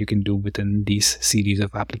things that you can do within these series of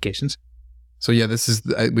applications. So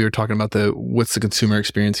we were talking about what's the consumer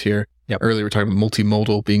experience here. Earlier we were talking about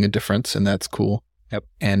multimodal being a difference, and that's cool.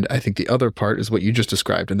 And I think the other part is what you just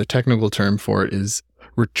described, and the technical term for it is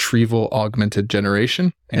retrieval augmented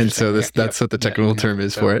generation. And so that's what the technical term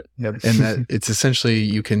is for it. And that it's essentially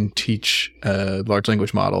you can teach a large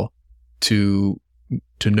language model to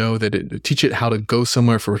know that teach it how to go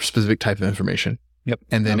somewhere for a specific type of information.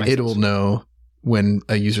 And then it will know when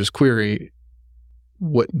a user's query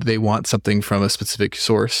what they want something from a specific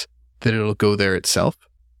source, that it'll go there itself.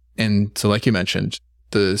 And so like you mentioned,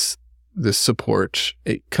 the this support.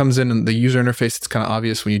 It comes in the user interface. It's kind of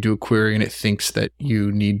obvious when you do a query and it thinks that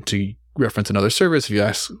you need to reference another service. If you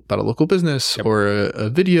ask about a local business or a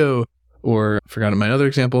video, or I forgot my other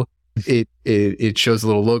example, it shows a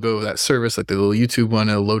little logo of that service, like the little YouTube one,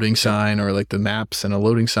 a loading sign, or like the maps and a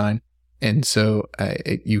loading sign. And so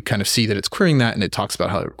you kind of see that it's querying that, and it talks about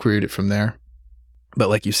how it queried it from there. But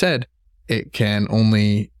like you said, it can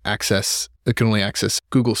only access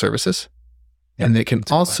Google services. And they can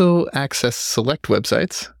also access select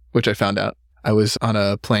websites, which I found out. I was on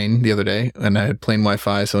a plane the other day and I had plane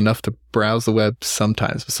Wi-Fi, so enough to browse the web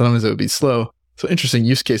sometimes, but sometimes it would be slow. So interesting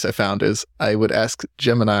use case I found is I would ask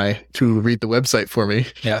Gemini to read the website for me.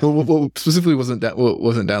 Yeah. What specifically wasn't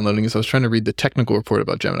downloading is I was trying to read the technical report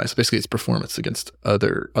about Gemini. So basically its performance against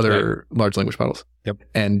other large language models. Yep.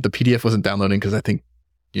 And the PDF wasn't downloading because I think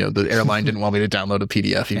the airline didn't want me to download a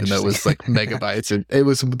PDF, even though it was like megabytes. It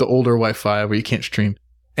was the older Wi-Fi where you can't stream.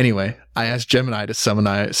 Anyway, I asked Gemini to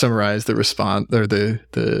summarize the response or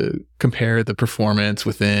the compare the performance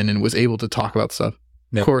within, and was able to talk about stuff.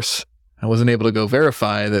 Yep. Of course, I wasn't able to go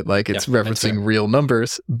verify that like it's referencing real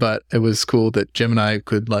numbers, but it was cool that Gemini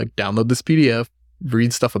could like download this PDF,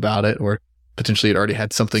 read stuff about it, or potentially it already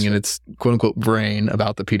had something in its quote unquote brain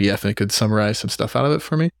about the PDF and it could summarize some stuff out of it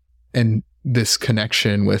for me. And this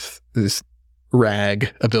connection with this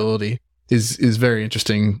RAG ability is very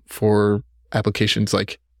interesting for applications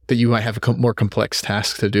like that you might have a more complex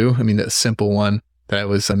task to do. I mean, the simple one that I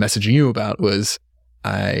was messaging you about was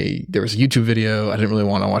there was a YouTube video. I didn't really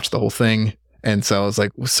want to watch the whole thing. And so I was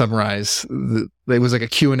like, summarize. It was like a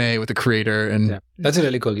Q&A with the creator. And that's a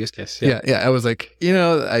really cool use case. Yeah. I was like,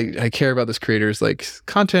 I care about this creator's like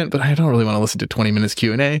content, but I don't really want to listen to 20 minutes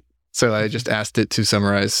Q&A. So I just asked it to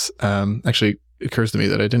summarize. Actually, it occurs to me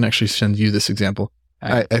that I didn't actually send you this example.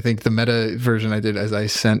 I think the meta version I did as I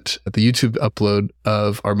sent the YouTube upload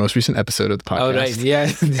of our most recent episode of the podcast. Oh, right.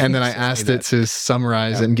 Yeah. And then I asked it to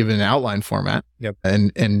summarize it and give it an outline format. Yep.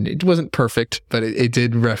 And it wasn't perfect, but it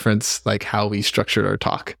did reference like how we structured our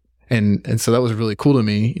talk. And so that was really cool to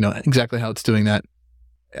me, exactly how it's doing that.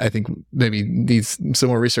 I think maybe needs some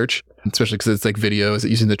more research, especially because it's like video. Is it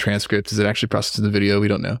using the transcript? Is it actually processing the video? We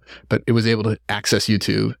don't know. But it was able to access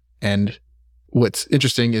YouTube. And what's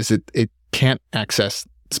interesting is it can't access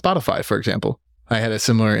Spotify, for example. I had a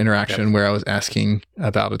similar interaction where I was asking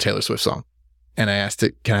about a Taylor Swift song. And I asked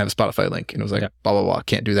it, can I have a Spotify link? And it was like, blah, blah, blah,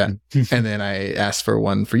 can't do that. And then I asked for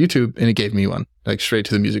one for YouTube and it gave me one, like straight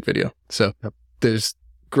to the music video. So there's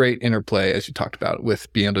great interplay, as you talked about,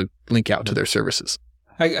 with being able to link out to their services.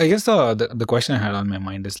 I guess the question I had on my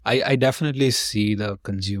mind is I definitely see the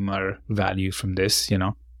consumer value from this,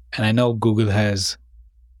 and I know Google has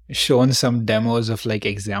shown some demos of like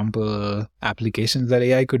example applications that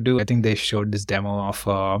AI could do. I think they showed this demo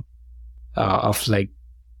of like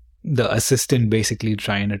the assistant basically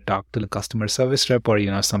trying to talk to the customer service rep,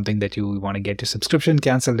 or something that you want to get your subscription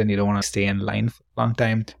canceled and you don't want to stay in line for a long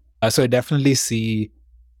time. So I definitely see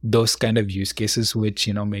those kind of use cases, which,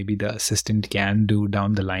 maybe the assistant can do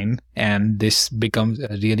down the line. And this becomes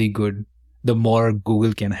a really good, the more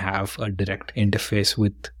Google can have a direct interface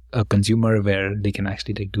with a consumer where they can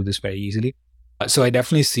actually like do this very easily. So I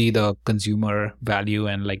definitely see the consumer value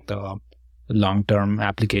and like the long-term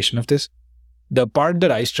application of this. The part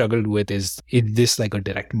that I struggled with is this like a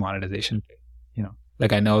direct monetization?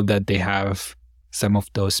 Like I know that they have some of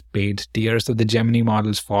those paid tiers of the Gemini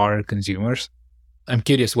models for consumers. I'm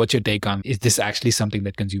curious, what's your take on, is this actually something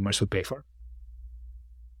that consumers would pay for?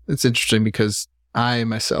 It's interesting because I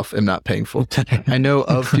myself am not paying for it. I know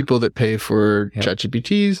of people that pay for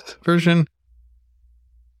ChatGPT's version.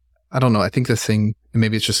 I don't know. I think the thing,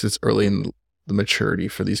 maybe it's just it's early in the maturity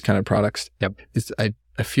for these kind of products.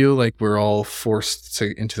 I feel like we're all forced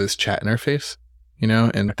into this chat interface,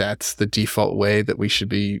 and that's the default way that we should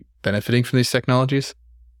be benefiting from these technologies.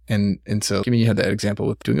 And so, you had that example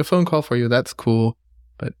with doing a phone call for you. That's cool.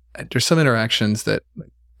 But there's some interactions that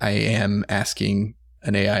I am asking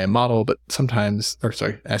an AI a model, but sometimes,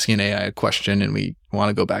 asking an AI a question and we want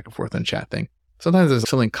to go back and forth on a chat thing. Sometimes there's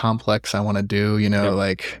something complex I want to do, but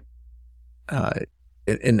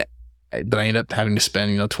I end up having to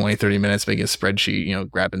spend, 20, 30 minutes making a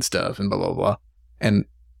spreadsheet, grabbing stuff and blah, blah, blah. And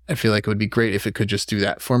I feel like it would be great if it could just do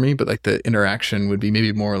that for me, but like the interaction would be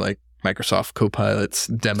maybe more like Microsoft Copilot's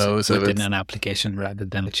demos within an application rather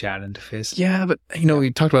than a chat interface. Yeah, but we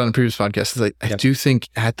talked about it in previous podcasts. Like, I do think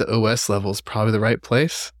at the OS level is probably the right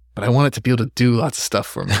place, but I want it to be able to do lots of stuff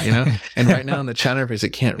for me, And right now in the chat interface, it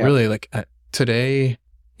can't really. Like today,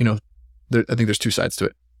 I think there's two sides to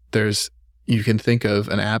it. You can think of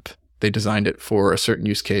an app, they designed it for a certain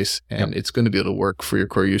use case, and it's going to be able to work for your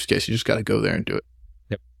core use case. You just got to go there and do it.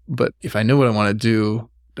 But if I know what I want to do,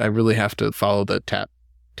 I really have to follow the tap,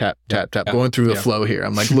 going through the flow here.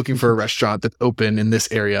 I'm like looking for a restaurant that's open in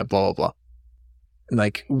this area, blah, blah, blah. And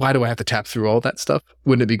like, why do I have to tap through all that stuff?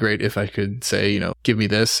 Wouldn't it be great if I could say, give me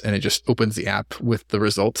this, and it just opens the app with the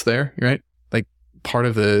results there, right? Like part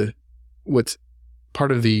of the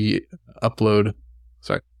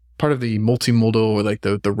multimodal or like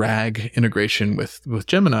the RAG integration with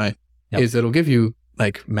Gemini is it'll give you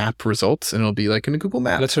like map results, and it'll be like in a Google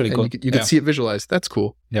Map. That's really cool. You can see it visualized. That's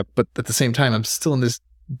cool. Yep. But at the same time, I'm still in this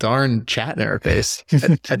darn chat interface.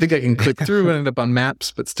 I think I can click through and end up on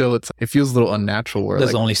maps, but still it feels a little unnatural. Where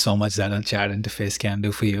there's only so much that a chat interface can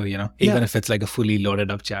do for you, even if it's like a fully loaded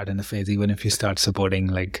up chat interface, even if you start supporting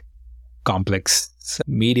like complex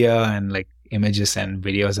media and like images and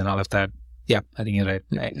videos and all of that. Yeah, I think you're right.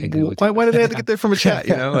 I agree with you. Why did I have to get there from a chat?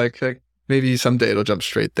 Like maybe someday it'll jump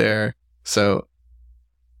straight there. So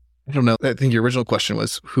I don't know. I think your original question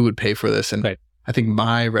was who would pay for this, and I think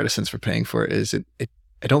my reticence for paying for it is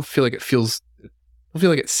I don't feel like it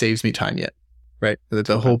saves me time yet, right?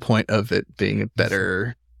 The whole point of it being a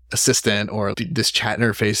better assistant or this chat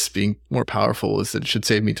interface being more powerful is that it should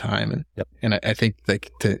save me time. And I think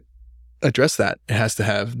like to address that, it has to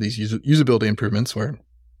have these usability improvements where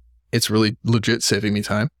it's really legit saving me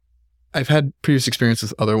time. I've had previous experience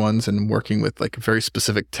with other ones and working with like very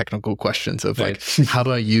specific technical questions of like, how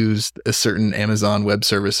do I use a certain Amazon Web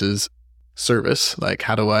Services service? Like,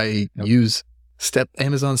 how do I use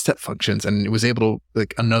Amazon step functions? And it was able to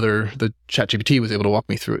the ChatGPT was able to walk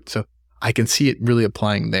me through it. So I can see it really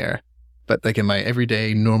applying there. But like in my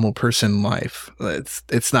everyday normal person life,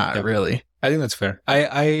 it's not really. I think that's fair.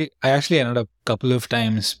 I actually ended up a couple of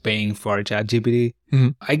times paying for ChatGPT. Mm-hmm.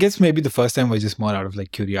 I guess maybe the first time was just more out of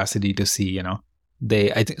like curiosity to see,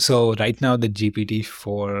 I think so right now the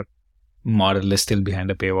GPT-4 model is still behind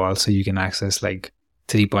a paywall, so you can access like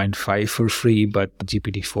 3.5 for free, but the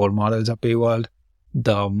GPT-4 models are paywalled.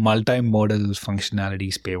 The multimodal functionality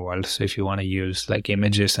is paywalled. So if you want to use like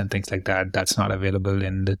images and things like that, that's not available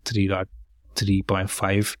in the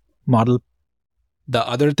 3.5 model. The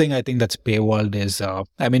other thing I think that's paywalled is,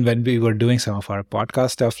 when we were doing some of our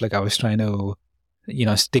podcast stuff, like I was trying to,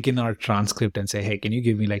 stick in our transcript and say, hey, can you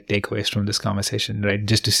give me like takeaways from this conversation, right?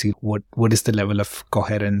 Just to see what is the level of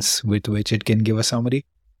coherence with which it can give a summary.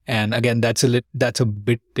 And again, that's a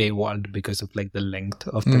bit paywalled because of like the length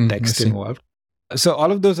of the text involved. So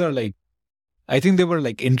all of those are like, I think they were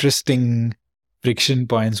like interesting friction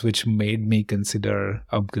points which made me consider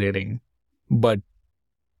upgrading. But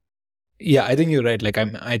yeah, I think you're right. Like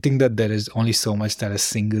I think that there is only so much that a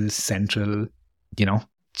single central,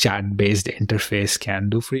 chat-based interface can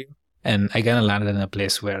do for you. And I kind of landed in a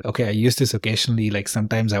place where, okay, I use this occasionally. Like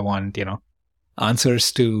sometimes I want,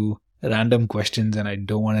 answers to random questions and I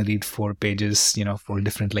don't want to read 4 pages, 4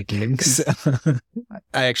 different like links.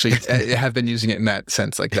 I have been using it in that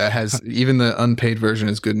sense. Like that has, even the unpaid version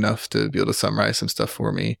is good enough to be able to summarize some stuff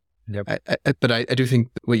for me. Yep. But I do think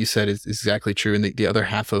what you said is exactly true. And the other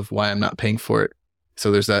half of why I'm not paying for it. So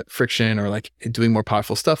there's that friction or like doing more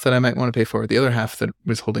powerful stuff that I might want to pay for. The other half that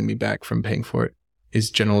was holding me back from paying for it is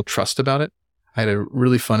general trust about it. I had a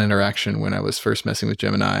really fun interaction when I was first messing with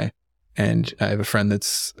Gemini, and I have a friend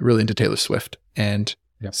that's really into Taylor Swift. And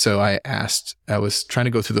so I was trying to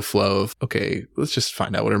go through the flow of, okay, let's just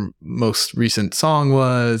find out what her most recent song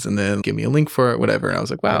was and then give me a link for it, whatever. And I was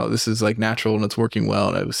like, wow, this is like natural and it's working well.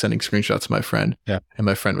 And I was sending screenshots to my friend and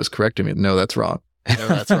my friend was correcting me. No, that's wrong. No,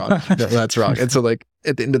 that's wrong. No, that's wrong. And so like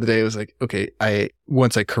at the end of the day, it was like, okay,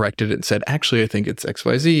 once I corrected it and said, actually, I think it's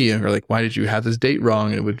XYZ. And or like, why did you have this date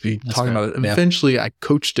wrong? And it would be talking about it. And eventually I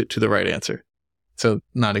coached it to the right answer. So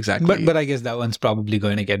not exactly. But I guess that one's probably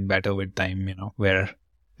going to get better with time, where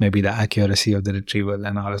maybe the accuracy of the retrieval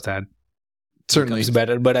and all of that certainly is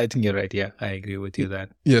better. But I think you're right. Yeah, I agree with you that.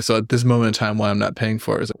 Yeah. So at this moment in time, why I'm not paying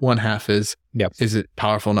for it is one half is it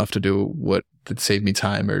powerful enough to do what would save me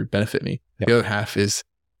time or benefit me? The other half is,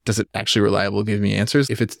 does it actually reliably give me answers?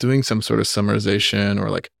 If it's doing some sort of summarization or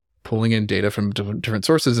like pulling in data from different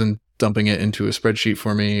sources and dumping it into a spreadsheet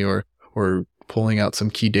for me or pulling out some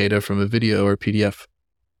key data from a video or PDF,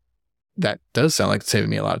 that does sound like it's saving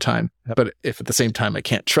me a lot of time. But if at the same time I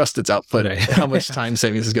can't trust its output, how much time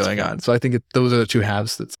savings is going on? So I think those are the two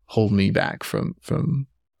halves that hold me back from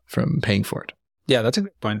paying for it. Yeah, that's a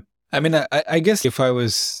good point. I guess if I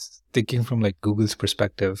was thinking from like Google's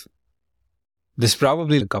perspective, there's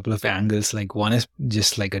probably a couple of angles. Like one is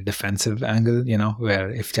just like a defensive angle, where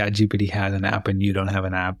if ChatGPT has an app and you don't have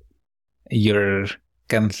an app, you're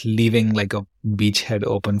kind of leaving like a beachhead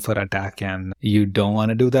open for attack, and you don't want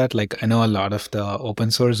to do that. Like I know a lot of the open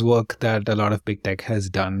source work that a lot of big tech has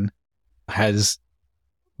done has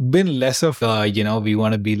been less of, we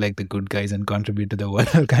want to be like the good guys and contribute to the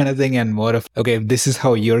world kind of thing, and more of, okay, if this is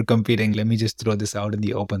how you're competing, let me just throw this out in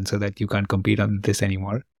the open so that you can't compete on this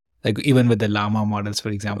anymore. Like even with the llama models, for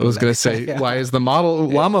example. I was going to say, why is the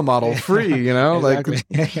llama model free? Exactly.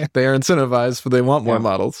 Like they are incentivized, but they want more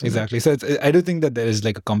models. Exactly. So I do think that there is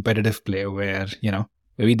like a competitive play where,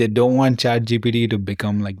 maybe they don't want ChatGPT to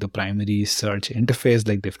become like the primary search interface.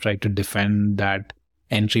 Like they've tried to defend that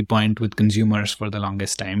entry point with consumers for the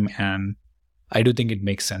longest time. And I do think it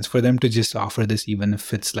makes sense for them to just offer this, even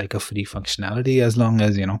if it's like a free functionality, as long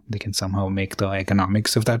as, they can somehow make the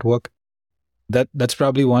economics of that work. That's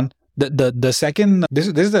probably one. The second, this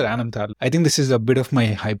is the random thought. I think this is a bit of my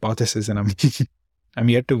hypothesis, and I'm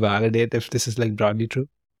yet to validate if this is like broadly true.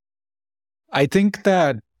 I think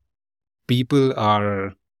that people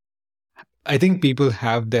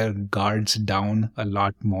have their guards down a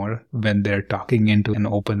lot more when they're talking into an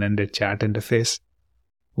open-ended chat interface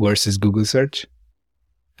versus Google search.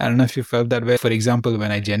 I don't know if you felt that way. For example,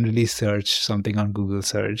 when I generally search something on Google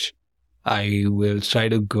search, I will try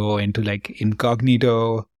to go into like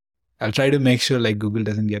incognito. I'll try to make sure like Google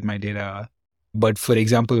doesn't get my data. But for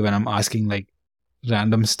example, when I'm asking like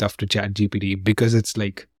random stuff to ChatGPT, because it's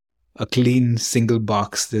like a clean single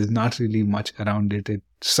box, there's not really much around it. It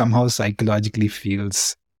somehow psychologically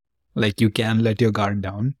feels like you can let your guard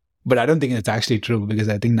down. But I don't think it's actually true, because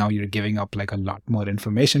I think now you're giving up like a lot more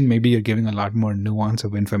information. Maybe you're giving a lot more nuance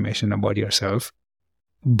of information about yourself.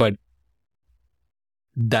 But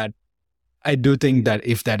that I do think that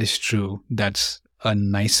if that is true, that's a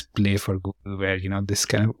nice play for Google where, this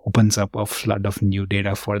kind of opens up a flood of new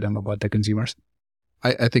data for them about the consumers.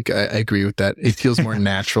 I think I agree with that. It feels more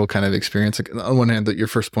natural kind of experience. Like, on one hand, that your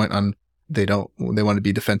first point on they want to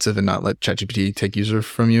be defensive and not let ChatGPT take user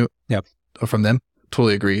from you or from them.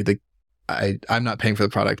 Totally agree. I'm not paying for the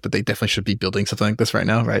product, but they definitely should be building something like this right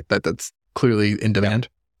now, right? That's clearly in demand.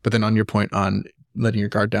 But then on your point on letting your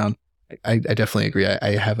guard down, I definitely agree.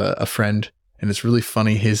 I have a friend, and it's really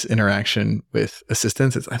funny. His interaction with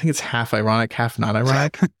assistants, I think it's half ironic, half not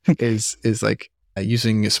ironic, is like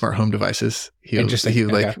using smart home devices. He'll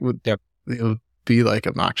be like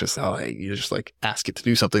obnoxious. Oh, hey, you just like ask it to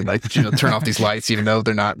do something like, turn off these lights, even though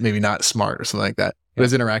they're maybe not smart or something like that. But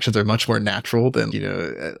his interactions are much more natural than,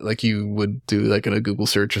 like you would do like in a Google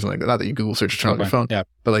search or something like that. Not that you Google search or turn on your phone,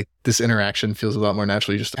 but like this interaction feels a lot more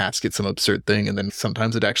natural. You just ask it some absurd thing, and then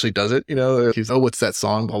sometimes it actually does it. He's, oh, what's that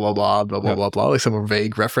song? Blah, blah, blah, blah, blah, blah, blah. Like some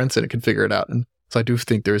vague reference, and it can figure it out. And so I do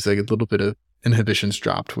think there's like a little bit of inhibitions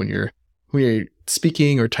dropped when you're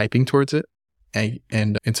speaking or typing towards it.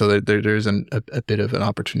 And so there's a bit of an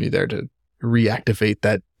opportunity there to reactivate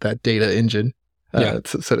that data engine, so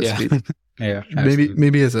to speak. Yeah,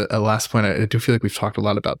 maybe as a last point, I do feel like we've talked a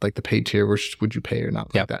lot about like the paid tier, which would you pay or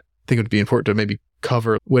not, like that. I think it would be important to maybe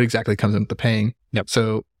cover what exactly comes in with the paying.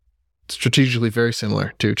 So strategically very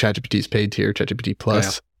similar to ChatGPT's paid tier, ChatGPT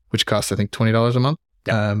Plus, which costs I think $20 a month.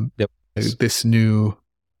 This new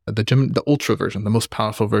the Ultra version, the most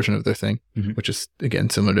powerful version of their thing, which is again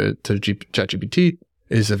similar to ChatGPT,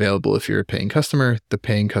 is available if you're a paying customer. The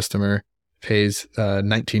paying customer pays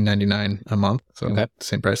 $19.99 a month, so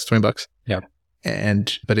same price, $20.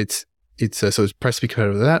 But it's so it's priced to be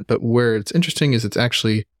competitive with that. But where it's interesting is it's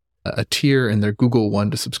actually a tier in their Google One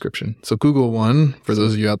to subscription. So Google One, for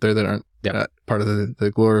those of you out there that aren't part of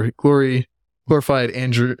the glorified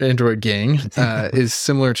Android gang, is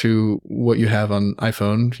similar to what you have on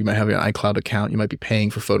iPhone. You might have your iCloud account. You might be paying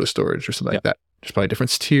for photo storage or something like that. There's probably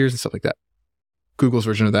different tiers and stuff like that. Google's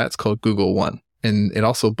version of that is called Google One, and it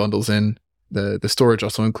also bundles in the storage.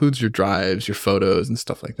 Also includes your drives, your photos, and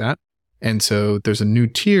stuff like that. And so there's a new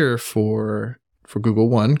tier for Google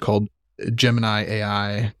One called Gemini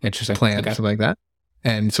AI plan, something like that.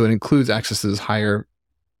 And so it includes access to this higher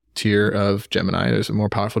tier of Gemini. There's a more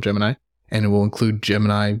powerful Gemini. And it will include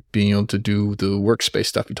Gemini being able to do the workspace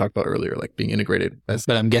stuff you talked about earlier, like being integrated. But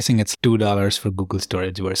I'm guessing it's $2 for Google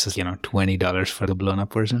storage versus, $20 for the blown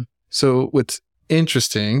up version. So what's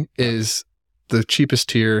interesting is the cheapest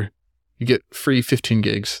tier, you get free 15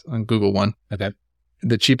 gigs on Google One.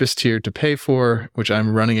 The cheapest tier to pay for, which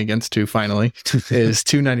I'm running against to finally, is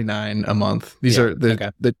 $2.99 a month. These are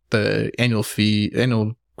the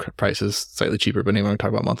annual price is slightly cheaper, but anyway, we're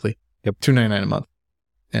talking about monthly. $2.99 a month.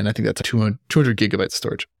 And I think that's 200 gigabytes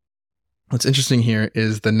storage. What's interesting here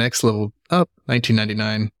is the next level up,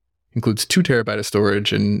 $19.99, includes 2 terabyte of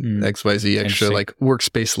storage and XYZ extra like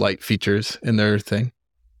workspace light features in their thing.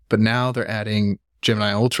 But now they're adding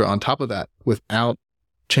Gemini Ultra on top of that without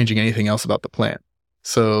changing anything else about the plan.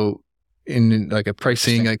 So in like a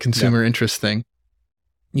pricing, a consumer interest thing,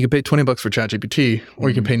 you can pay $20 for ChatGPT, or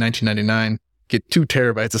you can pay $19.99, get 2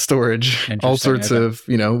 terabytes of storage, all sorts of,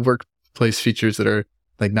 workplace features that are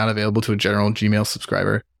like not available to a general Gmail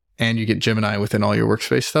subscriber. And you get Gemini within all your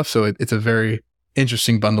workspace stuff. So it's a very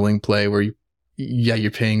interesting bundling play where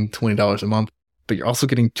you're paying $20 a month, but you're also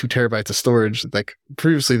getting 2 terabytes of storage. Like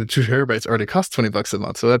previously the 2 terabytes already cost $20 a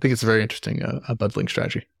month. So I think it's a very interesting bundling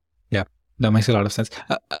strategy. Yeah, that makes a lot of sense.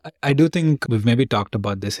 I do think we've maybe talked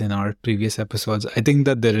about this in our previous episodes. I think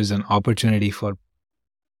that there is an opportunity for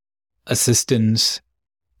assistants,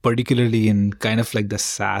 particularly in kind of like the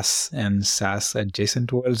SaaS and SaaS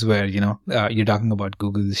adjacent worlds where, you're talking about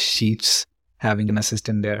Google Sheets having an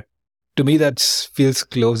assistant there. To me, that feels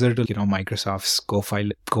closer to, Microsoft's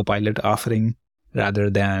Copilot offering rather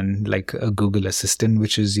than like a Google Assistant,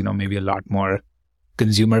 which is, maybe a lot more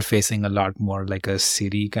consumer facing, a lot more like a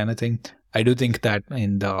Siri kind of thing. I do think that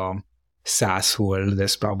in the SaaS world,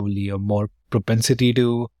 there's probably a more propensity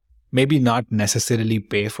to maybe not necessarily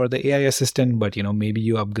pay for the AI assistant, but, maybe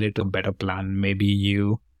you upgrade to a better plan. Maybe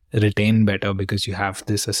you retain better because you have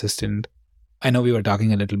this assistant. I know we were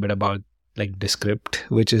talking a little bit about like Descript,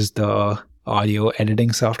 which is the audio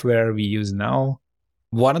editing software we use now.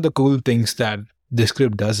 One of the cool things that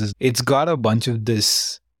Descript does is it's got a bunch of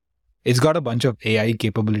AI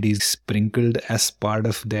capabilities sprinkled as part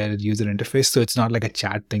of their user interface. So it's not like a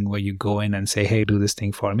chat thing where you go in and say, hey, do this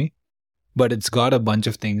thing for me. But it's got a bunch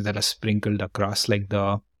of things that are sprinkled across like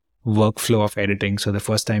the workflow of editing. So the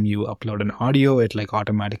first time you upload an audio, it like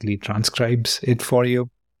automatically transcribes it for you.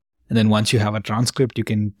 And then once you have a transcript, you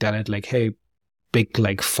can tell it like, hey, pick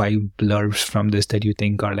like 5 blurbs from this that you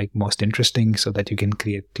think are like most interesting so that you can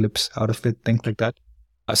create clips out of it, things like that.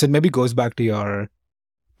 So it maybe goes back to your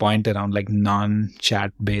point around like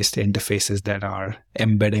non-chat based interfaces that are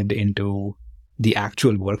embedded into the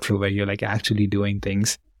actual workflow where you're like actually doing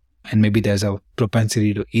things. And maybe there's a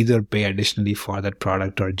propensity to either pay additionally for that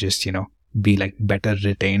product or just, be like better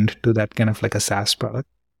retained to that kind of like a SaaS product.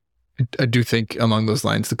 I do think along those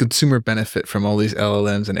lines, the consumer benefit from all these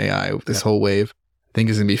LLMs and AI, this whole wave, I think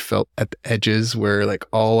is going to be felt at the edges where like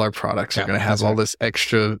all our products are going to have all this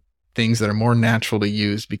extra things that are more natural to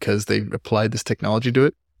use because they've applied this technology to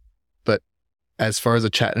it. But as far as a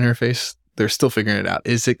chat interface, they're still figuring it out.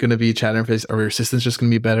 Is it going to be a chat interface? Are our assistants just going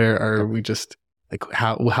to be better? Are we just like,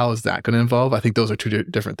 how is that going to evolve? I think those are 2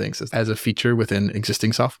 different things. As a feature within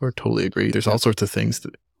existing software, totally agree. There's all sorts of things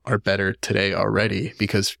that are better today already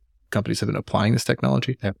because companies have been applying this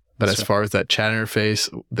technology. Yeah, but as far as that chat interface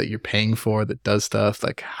that you're paying for that does stuff,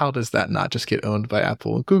 like how does that not just get owned by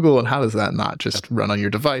Apple and Google? And how does that not just run on your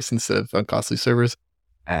device instead of on costly servers?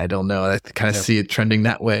 I don't know. I kind of see it trending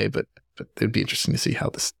that way, but it'd be interesting to see how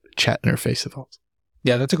this chat interface evolves.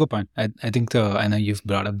 Yeah, that's a good point. I think I know you've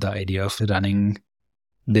brought up the idea of running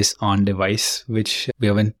this on device, which we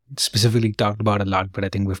haven't specifically talked about a lot, but I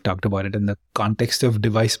think we've talked about it in the context of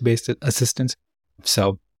device-based assistants.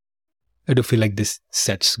 So I do feel like this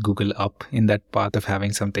sets Google up in that path of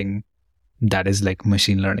having something that is like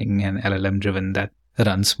machine learning and LLM driven that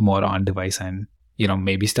runs more on device and,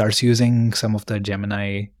 maybe starts using some of the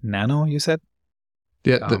Gemini Nano, you said?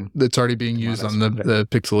 Yeah, that's already being used on the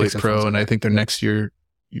Pixel 8 Pro, and I think their next year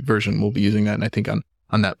version will be using that. And I think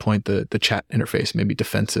on that point, the chat interface may be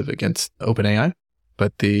defensive against OpenAI,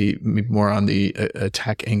 but more on the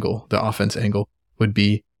attack angle, the offense angle would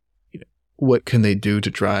be, what can they do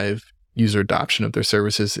to drive user adoption of their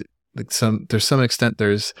services? Like there's some extent,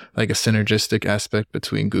 there's like a synergistic aspect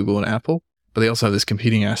between Google and Apple, but they also have this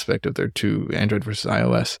competing aspect of their 2 Android versus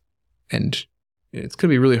iOS. And it's going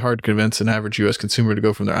to be really hard to convince an average US consumer to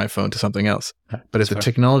go from their iPhone to something else. But if the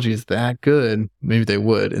technology is that good, maybe they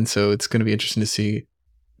would. And so it's going to be interesting to see,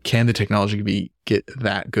 can the technology get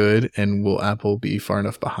that good? And will Apple be far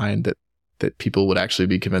enough behind that people would actually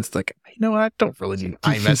be convinced, like, I don't really need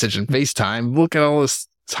iMessage and FaceTime. Look at all this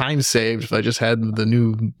time saved if I just had the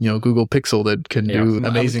new, Google Pixel that can do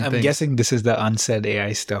amazing things. I'm guessing this is the unsaid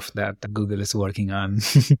AI stuff that Google is working on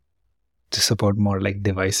to support more like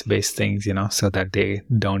device-based things, so that they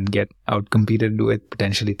don't get outcompeted with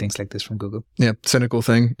potentially things like this from Google. Yeah, cynical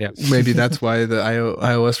thing. Yeah, maybe that's why the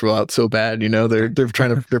iOS rollout's so bad. They're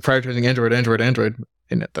prioritizing Android,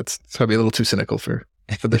 and that's probably a little too cynical for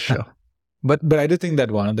this show. But I do think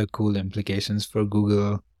that one of the cool implications for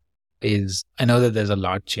Google is, I know that there's a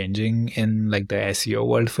lot changing in like the SEO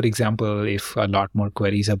world. For example, if a lot more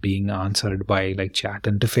queries are being answered by like chat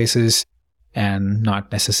interfaces and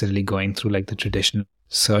not necessarily going through like the traditional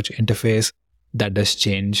search interface, that does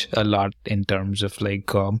change a lot in terms of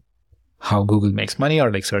like how Google makes money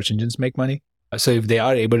or like search engines make money. So if they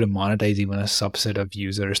are able to monetize even a subset of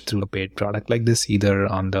users through a paid product like this, either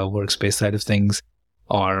on the workspace side of things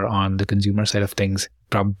or on the consumer side of things,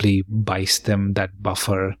 probably buys them that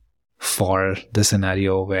buffer for the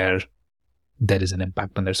scenario where there is an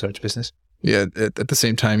impact on their search business. Yeah. At the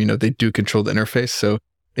same time, they do control the interface. So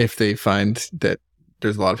if they find that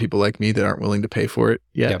there's a lot of people like me that aren't willing to pay for it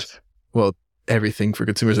yet, well, everything for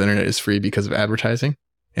consumers on the internet is free because of advertising.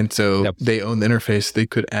 And so they own the interface. They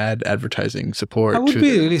could add advertising support. I would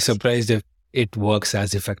be really surprised if it works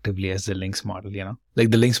as effectively as the links model,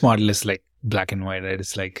 Like the links model is like black and white, right?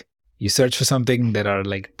 It's like you search for something, there are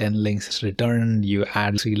like 10 links returned, you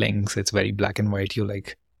add 3 links, it's very black and white. You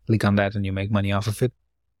like click on that and you make money off of it.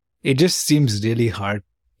 It just seems really hard,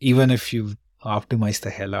 even if you optimize the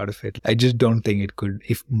hell out of it. I just don't think it could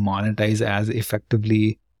monetize as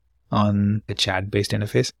effectively on a chat-based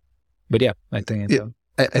interface. But yeah, I think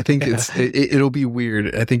I think it'll be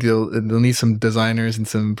weird. I think they'll need some designers and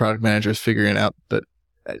some product managers figuring out that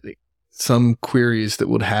some queries that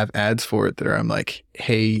would have ads for it that I'm like,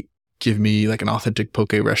 hey, give me like an authentic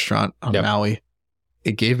poke restaurant on Maui.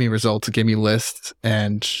 It gave me results. It gave me lists,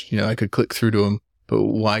 and I could click through to them. But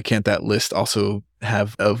why can't that list also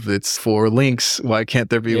have of its 4 links? Why can't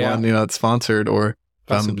there be one that's sponsored? Or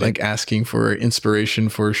like asking for inspiration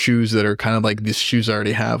for shoes that are kind of like these shoes I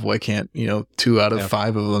already have. Why can't 2 out of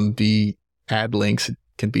 5 of them be ad links? It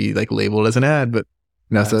can be like labeled as an ad, but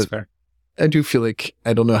that's fair. I do feel like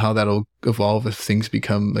I don't know how that'll evolve if things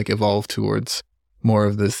evolve towards more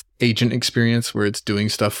of this agent experience where it's doing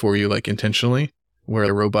stuff for you like intentionally, where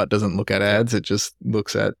a robot doesn't look at ads, it just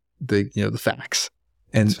looks at the the facts.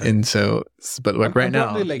 And so, but like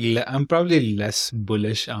now, I'm probably less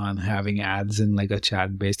bullish on having ads in like a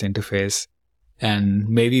chat-based interface, and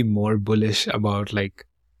maybe more bullish about like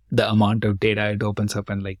the amount of data it opens up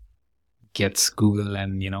and like gets Google.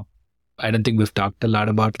 And I don't think we've talked a lot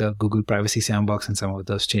about the Google Privacy Sandbox and some of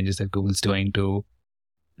those changes that Google's doing to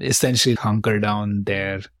essentially hunker down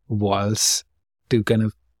their walls to kind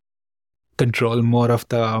of control more of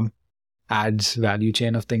the ads value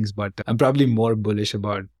chain of things. But I'm probably more bullish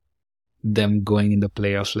about them going in the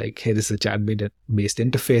play of like, hey, this is a chat-based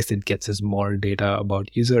interface. It gets us more data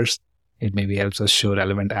about users. It maybe helps us show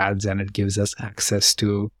relevant ads, and it gives us access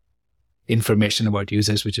to information about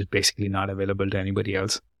users, which is basically not available to anybody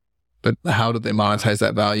else. But how do they monetize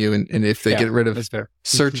that value? And if they get rid of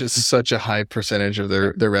search is such a high percentage of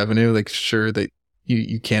their revenue, like sure that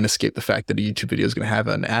you can't escape the fact that a YouTube video is going to have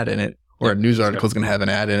an ad in it, or a news article is going to have an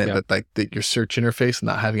ad in it, but like your search interface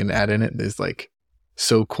not having an ad in it is like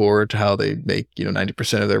so core to how they make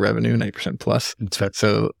 90% of their revenue, 90% plus.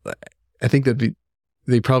 So I think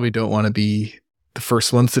they probably don't want to be the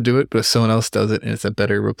first ones to do it, but if someone else does it and it's a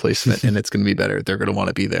better replacement and it's going to be better, they're going to want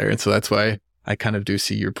to be there. And so that's why I kind of do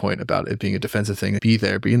see your point about it being a defensive thing. Be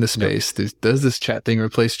there, be in the space. Does this chat thing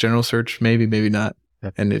replace general search? Maybe, maybe not.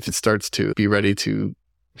 And if it starts to be ready to,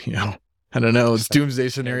 I don't know, it's doomsday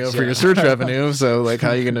scenario for your search revenue. So like how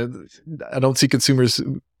are you going to, I don't see consumers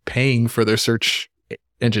paying for their search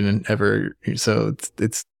engine ever. So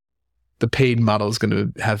it's the paid model is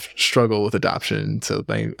going to have struggle with adoption. So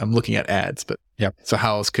I'm looking at ads, but so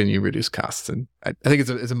how else can you reduce costs? And I think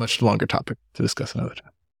it's a much longer topic to discuss another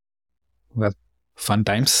time. Well, fun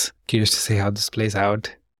times. Curious to see how this plays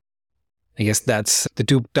out. I guess that's the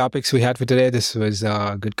 2 topics we had for today. This was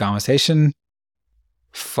a good conversation.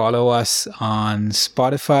 Follow us on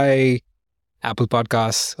Spotify, Apple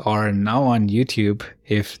Podcasts, or now on YouTube.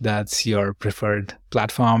 If that's your preferred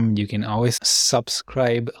platform, you can always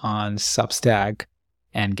subscribe on Substack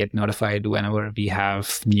and get notified whenever we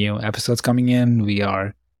have new episodes coming in. We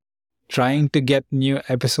are trying to get new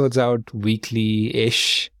episodes out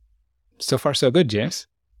weekly-ish. So far, so good, James.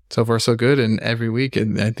 So far, so good. And every week,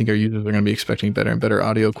 and I think our users are going to be expecting better and better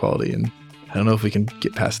audio quality. And I don't know if we can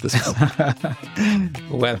get past this.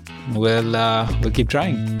 Well, we'll keep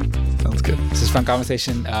trying. Sounds good. This is a fun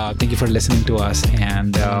conversation. Thank you for listening to us,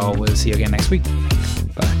 and we'll see you again next week.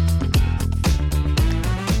 Bye.